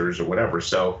synthesizers or whatever.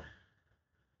 So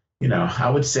I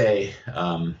would say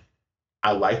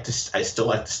I still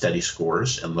like to study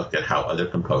scores and look at how other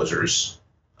composers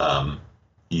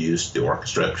use the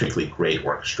orchestra, particularly great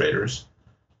orchestrators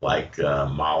like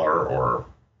Mahler or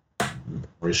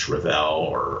Maurice Ravel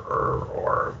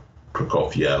or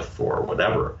Prokofiev or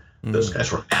whatever. Those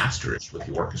guys were masters with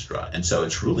the orchestra, and so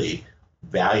it's really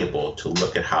valuable to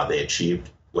look at how they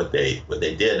achieved what they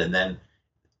did, and then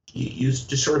you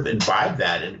just sort of imbibe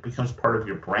that, and it becomes part of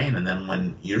your brain. And then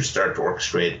when you start to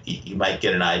orchestrate, you might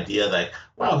get an idea like,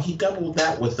 wow, he doubled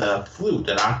that with a flute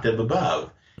an octave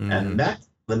above, and that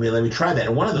let me try that.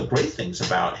 And one of the great things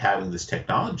about having this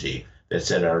technology that's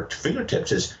at our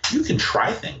fingertips is you can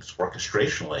try things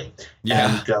orchestrationally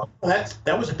and go, well,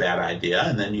 that was a bad idea,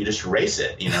 and then you just erase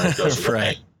it. It goes away.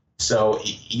 Right. So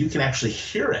you can actually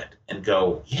hear it and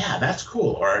go, yeah, that's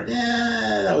cool, or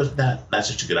yeah, that was not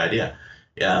such a good idea.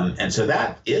 And so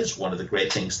that is one of the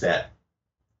great things that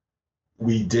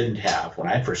we didn't have when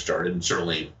I first started, and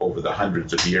certainly over the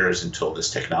hundreds of years until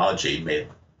this technology made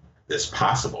this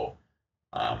possible.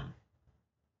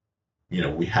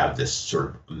 We have this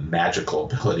sort of magical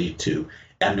ability to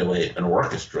emulate an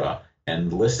orchestra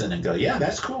and listen and go, yeah,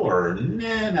 that's cool, or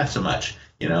nah, not so much,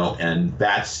 and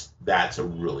that's a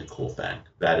really cool thing.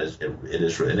 That is, it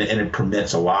is, and it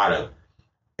permits a lot of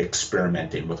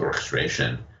experimenting with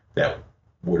orchestration that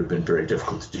would have been very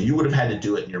difficult to do. You would have had to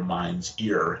do it in your mind's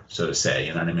ear, so to say,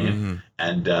 you know what I mean?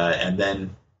 And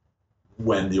then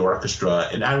when the orchestra,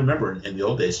 and I remember in the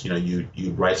old days,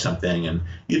 you'd write something and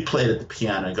you'd play it at the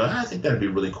piano and go, I think that'd be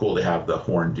really cool to have the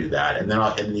horn do that. And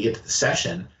then you get to the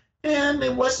session and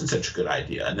it wasn't such a good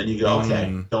idea. And then you go,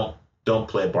 okay, don't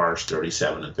play bars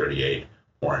 37 and 38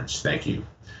 horns. Thank you.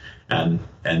 And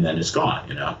then it's gone,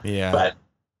 Yeah. But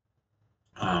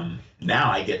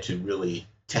now I get to really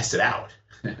test it out.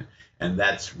 And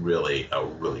that's really a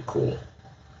really cool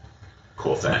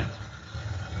thing.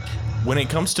 When it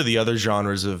comes to the other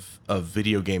genres of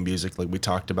video game music, like we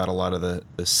talked about, a lot of the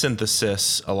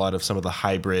synthesis, a lot of some of the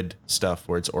hybrid stuff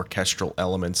where it's orchestral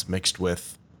elements mixed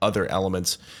with other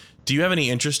elements. Do you have any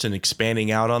interest in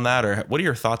expanding out on that, or what are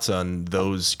your thoughts on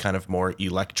those kind of more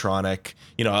electronic?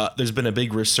 There's been a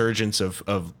big resurgence of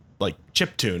like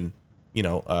chiptune,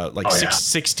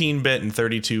 16-bit and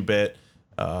 32-bit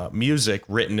music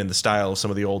written in the style of some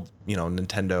of the old,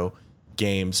 Nintendo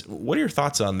games. What are your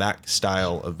thoughts on that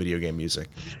style of video game music?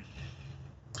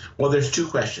 Well, there's two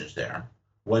questions there.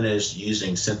 One is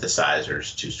using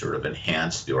synthesizers to sort of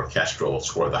enhance the orchestral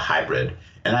score, the hybrid,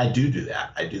 and I do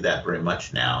that. I do that very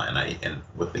much now. And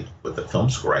with the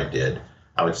film score I did,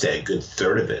 I would say a good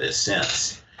third of it is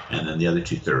synths, and then the other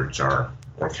 2/3 are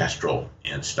orchestral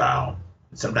in style.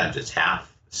 And sometimes it's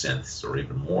half synths or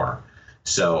even more.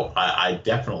 So I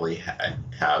definitely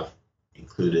have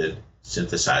included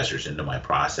synthesizers into my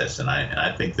process, and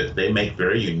I think that they make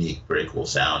very unique, very cool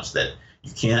sounds that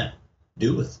you can't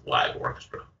do with live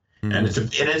orchestra. And it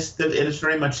is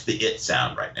very much the it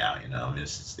sound right now.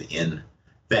 It's the in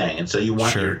thing, and so you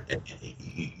want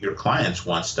your clients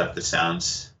want stuff that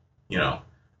sounds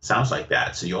like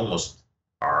that. So you almost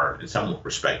are, in some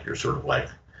respect, you're sort of like,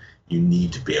 you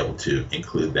need to be able to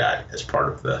include that as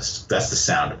part of this. That's the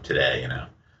sound of today,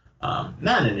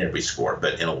 not in every score,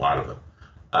 but in a lot of them.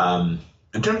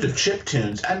 In terms of chip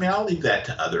tunes, I mean, I'll leave that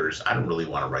to others. I don't really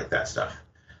want to write that stuff.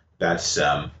 That's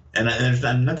and there's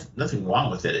nothing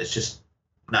wrong with it. It's just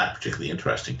not particularly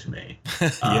interesting to me.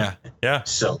 Yeah.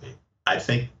 So I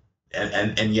think,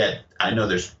 and yet I know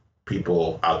there's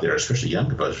people out there, especially young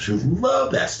composers, who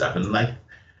love that stuff and like,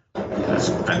 that's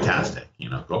fantastic.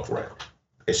 Go for it.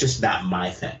 It's just not my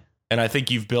thing. And I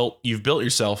think you've built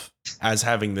yourself as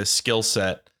having this skill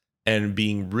set and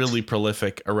being really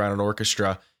prolific around an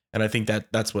orchestra. And I think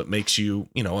that's what makes you,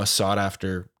 a sought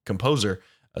after composer.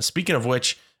 Speaking of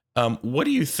which, what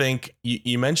do you think?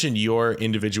 You mentioned your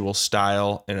individual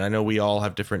style, and I know we all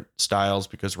have different styles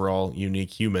because we're all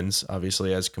unique humans,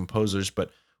 obviously, as composers.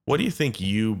 But what do you think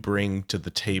you bring to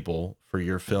the table for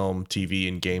your film, TV,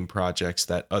 and game projects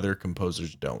that other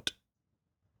composers don't?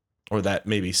 Or that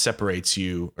maybe separates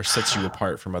you or sets you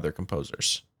apart from other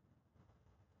composers?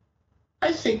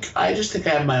 I just think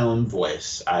I have my own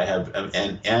voice. I have,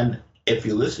 and if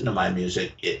you listen to my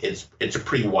music, it's a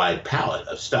pretty wide palette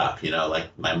of stuff.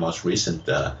 Like my most recent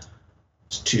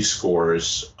two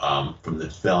scores from the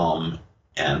film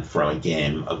and from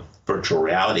a virtual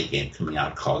reality game coming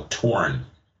out called Torn.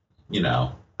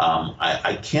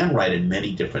 I can write in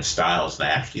many different styles, and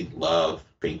I actually love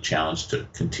being challenged to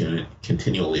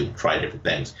continually try different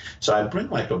things. So I bring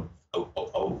like a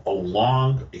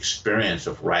long experience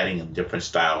of writing in different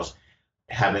styles,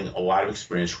 having a lot of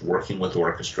experience working with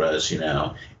orchestras,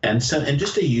 and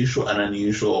just an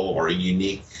unusual or a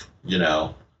unique,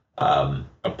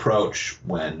 approach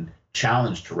when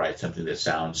challenged to write something that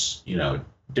sounds,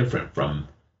 different from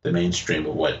the mainstream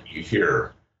of what you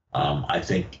hear. I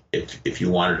think if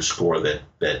you wanted a score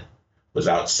that was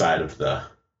outside of the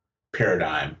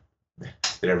paradigm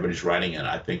that everybody's writing in,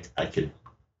 I think I can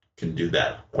do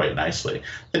that quite nicely.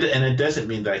 And it doesn't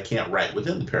mean that I can't write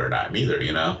within the paradigm either.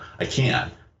 I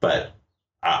can, but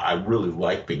I really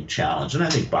like being challenged. And I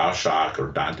think BioShock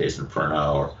or Dante's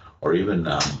Inferno or even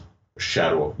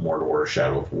Shadow of Mordor,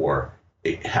 Shadow of War,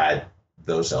 it had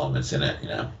those elements in it,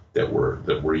 that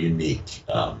were unique.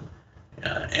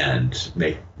 And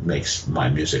makes my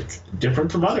music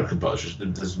different from other composers.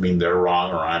 It doesn't mean they're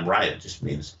wrong or I'm right. It just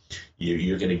means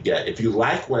you're going to get, if you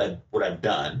like what I've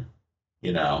done,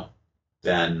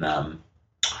 then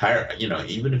hire,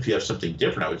 even if you have something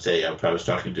different, I would say if I was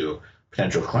talking to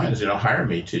potential clients, hire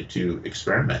me to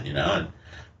experiment, and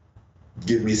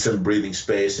give me some breathing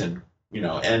space, and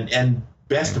and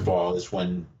best of all is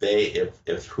when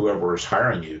if whoever is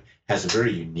hiring you has a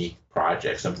very unique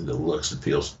project, something that looks and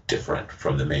feels different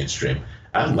from the mainstream.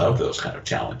 I love those kind of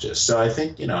challenges. So I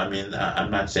think,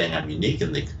 I'm not saying I'm unique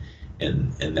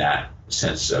in that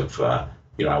sense of, I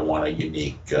want a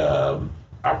unique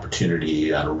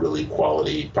opportunity on a really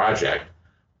quality project,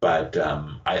 but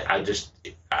I just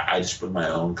bring my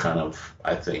own kind of,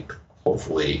 I think,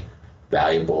 hopefully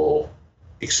valuable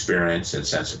experience and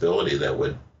sensibility that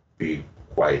would be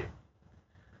quite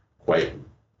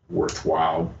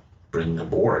worthwhile bringing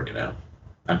aboard.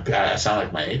 I sound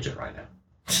like my agent right now.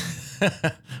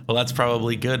 Well, that's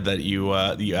probably good that you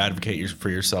advocate for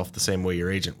yourself the same way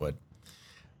your agent would.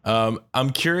 I'm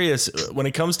curious, when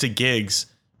it comes to gigs,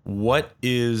 what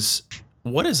is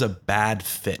a bad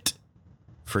fit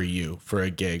for you for a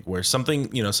gig where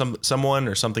something, someone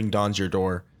or something dawns your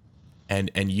door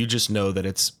and you just know that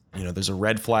it's, there's a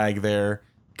red flag there?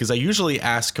 Because I usually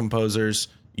ask composers,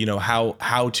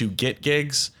 how to get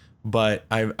gigs, but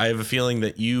I have a feeling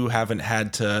that you haven't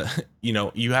had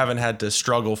to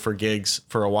struggle for gigs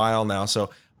for a while now. So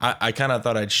I kind of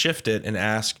thought I'd shift it and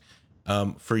ask,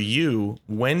 for you,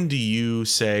 when do you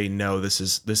say, no, this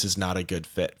is not a good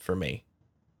fit for me?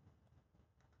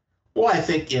 Well, I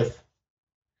think if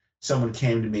someone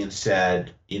came to me and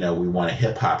said, we want a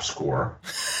hip hop score,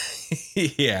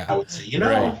 yeah, I would say,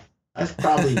 right. That's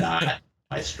probably not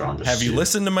my strongest Have you suit.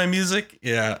 listened to my music?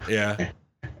 Yeah.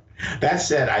 That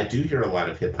said, I do hear a lot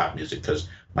of hip hop music because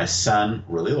my son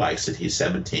really likes it. He's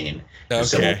 17. Okay.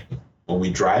 So when we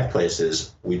drive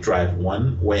places, we drive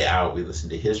one way out, we listen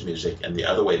to his music, and the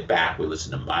other way back, we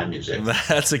listen to my music.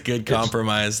 That's a good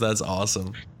compromise. That's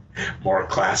awesome. More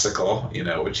classical,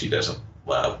 which he doesn't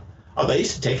love. Although I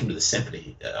used to take him to the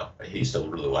symphony. He used to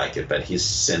really like it, but he's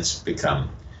since become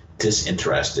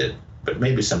disinterested. But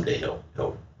maybe someday he'll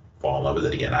fall in love with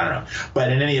it again. I don't know.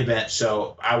 But in any event,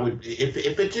 so I would,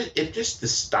 if just the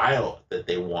style that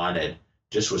they wanted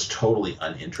just was totally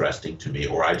uninteresting to me,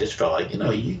 or I just felt like,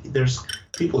 there's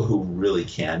people who really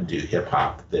can do hip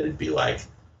hop that it'd be like,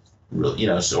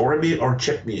 real, so, or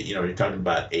chip music, you're talking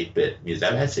about 8-bit music.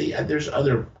 I'd say there's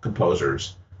other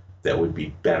composers that would be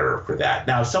better for that.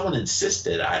 Now, if someone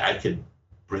insisted, I could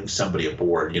bring somebody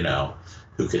aboard,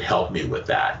 who could help me with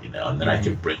that, and then I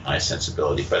could bring my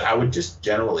sensibility. But I would just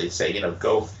generally say,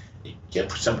 go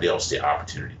give somebody else the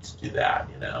opportunity to do that,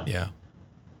 Yeah.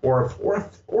 Or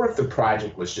if the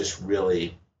project was just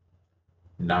really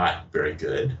not very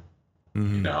good,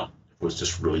 Mm-hmm. it was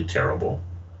just really terrible.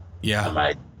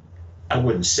 Yeah. I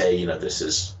wouldn't say, this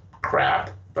is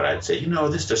crap, but I'd say,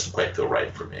 this doesn't quite feel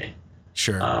right for me.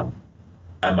 Sure.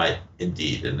 I might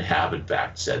indeed, and have in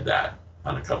fact said that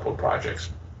on a couple of projects.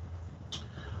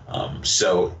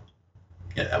 So,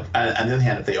 on the other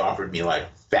hand, if they offered me like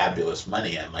fabulous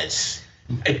money, I might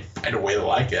find a way to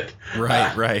like it.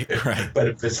 Right. But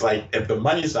if it's like, if the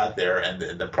money's not there and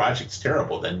the project's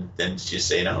terrible, then just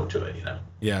say no to it,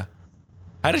 Yeah.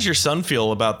 How does your son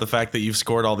feel about the fact that you've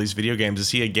scored all these video games? Is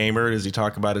he a gamer? Does he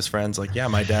talk about his friends? Like, yeah,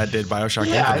 my dad did BioShock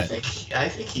Infinite. I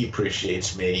think he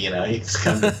appreciates me. He's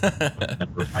come to a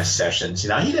number of my sessions. He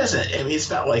doesn't. I mean,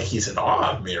 it's not like he's in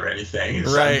awe of me or anything.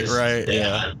 Right.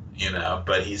 Yeah.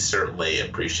 But he certainly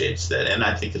appreciates that, and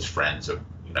I think his friends are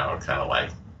kind of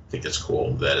like think it's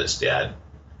cool that his dad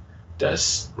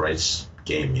writes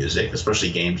game music,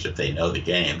 especially games if they know the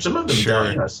game. Some of them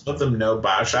don't. Some of them know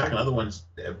BioShock, and other ones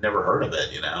have never heard of it.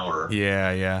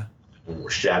 Or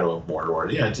Shadow of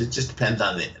Mordor. It just depends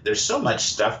on there's so much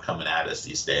stuff coming at us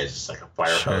these days. It's like a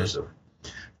fire hose of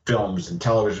films and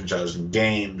television shows and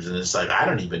games, and it's like I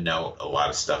don't even know a lot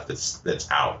of stuff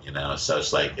that's out. So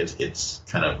it's like it's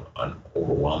kind of an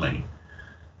overwhelming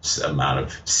amount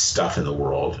of stuff in the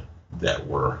world that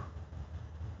we're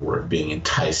being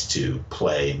enticed to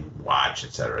play and watch,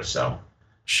 etc. So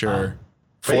sure.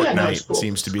 Fortnite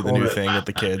seems to be the new thing with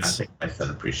the kids. I think my son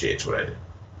appreciates what I do.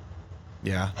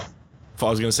 Yeah. I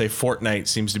was going to say Fortnite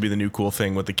seems to be the new cool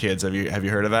thing with the kids. Have you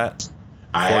heard of that?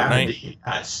 I have.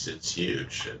 It's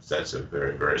huge. That's a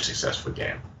very, very successful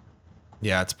game.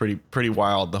 Yeah, it's pretty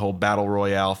wild, the whole battle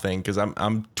royale thing, because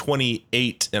I'm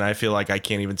 28 and I feel like I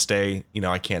can't even stay,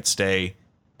 I can't stay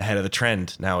ahead of the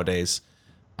trend nowadays.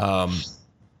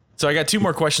 So I got two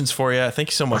more questions for you. Thank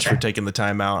you so much for taking the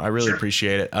time out. I really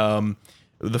appreciate it.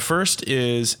 The first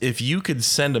is if you could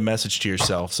send a message to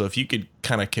yourself. So if you could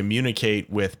kind of communicate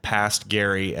with past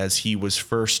Gary as he was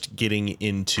first getting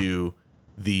into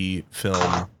the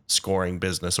film scoring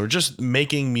business or just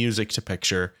making music to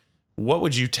picture, what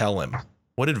would you tell him?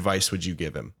 What advice would you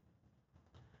give him?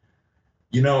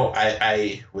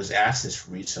 I was asked this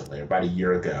recently, about a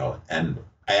year ago, and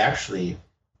I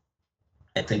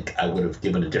think I would have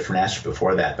given a different answer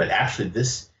before that. But actually,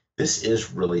 this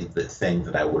is really the thing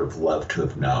that I would have loved to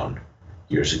have known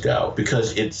years ago,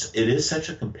 because it is such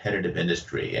a competitive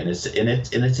industry, and it's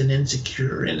an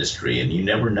insecure industry, and you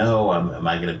never know, am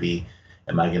I going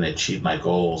to achieve my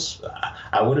goals?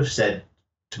 I would have said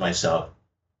to myself,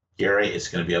 Gary, it's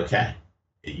going to be okay.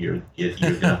 You're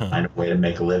going to find a way to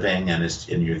make a living, and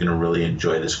you're going to really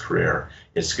enjoy this career.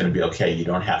 It's going to be okay. You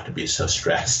don't have to be so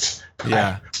stressed.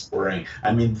 Worrying.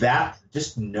 I mean, that,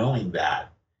 just knowing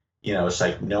that, it's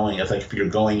like knowing, it's like if you're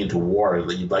going into war,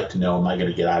 you'd like to know, am I going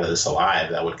to get out of this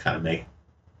alive? That would kind of make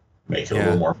it a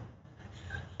little more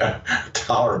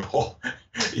tolerable.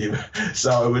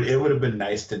 So it would have been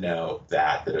nice to know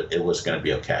that it was going to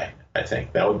be okay. I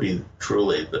think that would be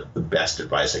truly the best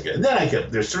advice I could. And then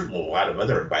there's certainly a lot of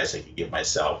other advice I could give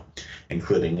myself,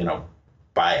 including,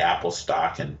 buy Apple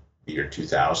stock in the year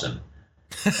 2000.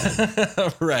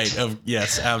 Right.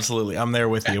 Yes, absolutely. I'm there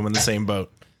with you. I'm in the same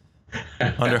boat.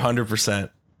 100%.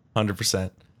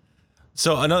 100%.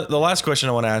 So the last question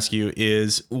I want to ask you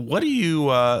is, what do you,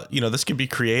 this could be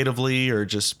creatively or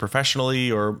just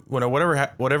professionally or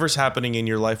whatever's happening in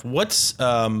your life. What's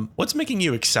making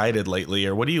you excited lately,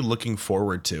 or what are you looking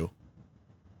forward to?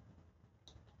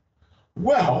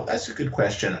 Well, that's a good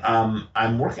question.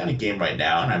 I'm working on a game right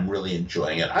now, and I'm really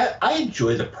enjoying it. I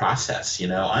enjoy the process.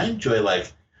 I enjoy,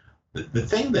 like, the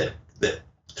thing that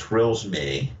thrills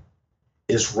me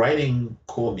is writing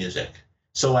cool music.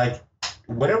 So, like,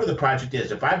 whatever the project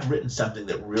is, if I've written something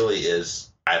that really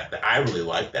is, I really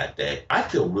like that day, I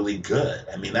feel really good.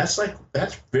 I mean, that's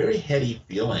very heady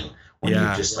feeling when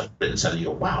you've just like written something, you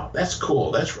go, wow, that's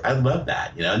cool. I love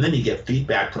that, and then you get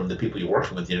feedback from the people you're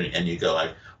working with, and you go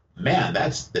like, man,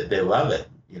 they love it.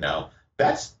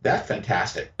 That's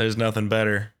fantastic. There's nothing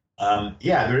better.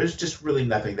 There is just really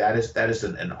nothing. That is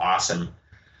an awesome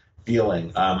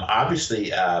feeling.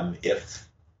 Obviously,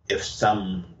 if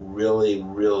some really,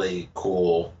 really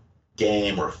cool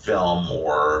game or film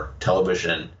or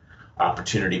television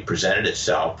opportunity presented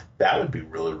itself, that would be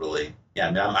really, really,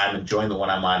 I'm enjoying the one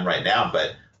I'm on right now,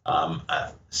 but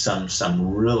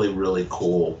some really, really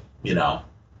cool,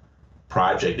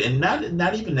 project, and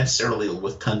not even necessarily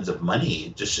with tons of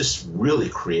money, just really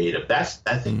creative. That's,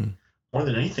 I think, more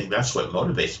than anything, that's what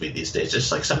motivates me these days.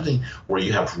 Just like something where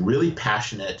you have really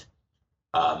passionate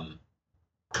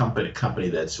company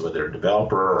that's, whether a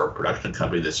developer or a production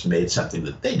company that's made something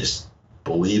that they just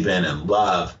believe in and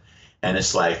love, and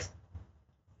it's like,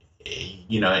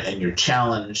 and you're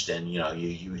challenged, and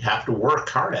you have to work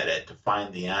hard at it to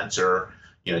find the answer.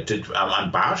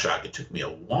 On BioShock, it took me a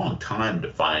long time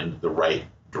to find the right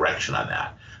direction on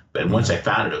that, but once I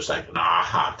found it was like an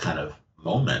aha kind of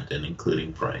moment, and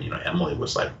including for Emily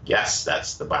was like, yes,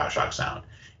 that's the BioShock sound.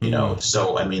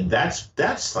 So I mean, that's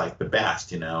like the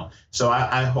best, so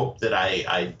I hope that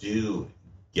I do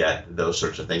get those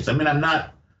sorts of things. I mean, I'm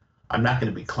not going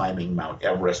to be climbing Mount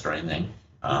Everest or anything,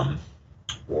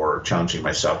 or challenging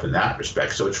myself in that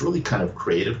respect. So it's really kind of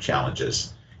creative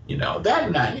challenges, that,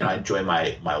 and I enjoy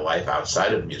my life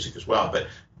outside of music as well, but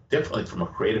definitely from a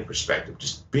creative perspective,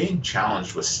 just being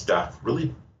challenged with stuff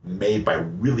really made by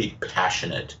really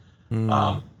passionate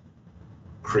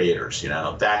creators,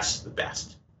 that's the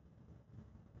best.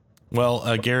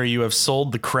 Well, Gary, you have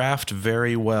sold the craft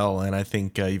very well, and I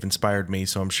think you've inspired me,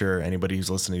 so I'm sure anybody who's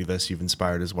listening to this, you've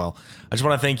inspired as well. I just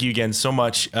want to thank you again so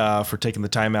much for taking the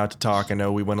time out to talk. I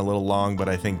know we went a little long, but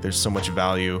I think there's so much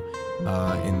value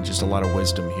in just a lot of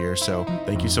wisdom here, so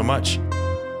thank you so much.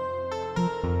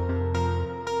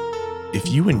 If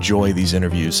you enjoy these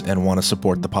interviews and want to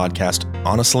support the podcast,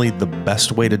 honestly, the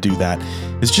best way to do that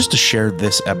is just to share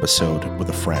this episode with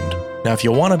a friend. Now, if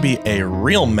you want to be a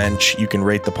real mensch, you can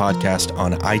rate the podcast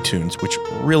on iTunes, which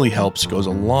really helps, goes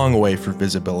a long way for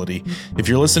visibility. If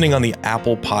you're listening on the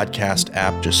Apple Podcast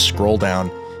app, just scroll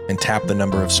down and tap the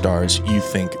number of stars you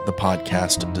think the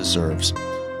podcast deserves.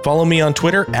 Follow me on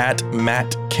Twitter at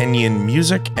Matt Kenyon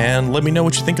Music and let me know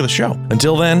what you think of the show.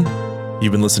 Until then,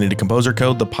 you've been listening to Composer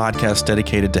Code, the podcast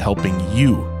dedicated to helping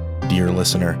you, dear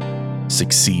listener,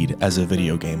 succeed as a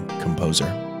video game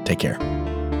composer. Take care.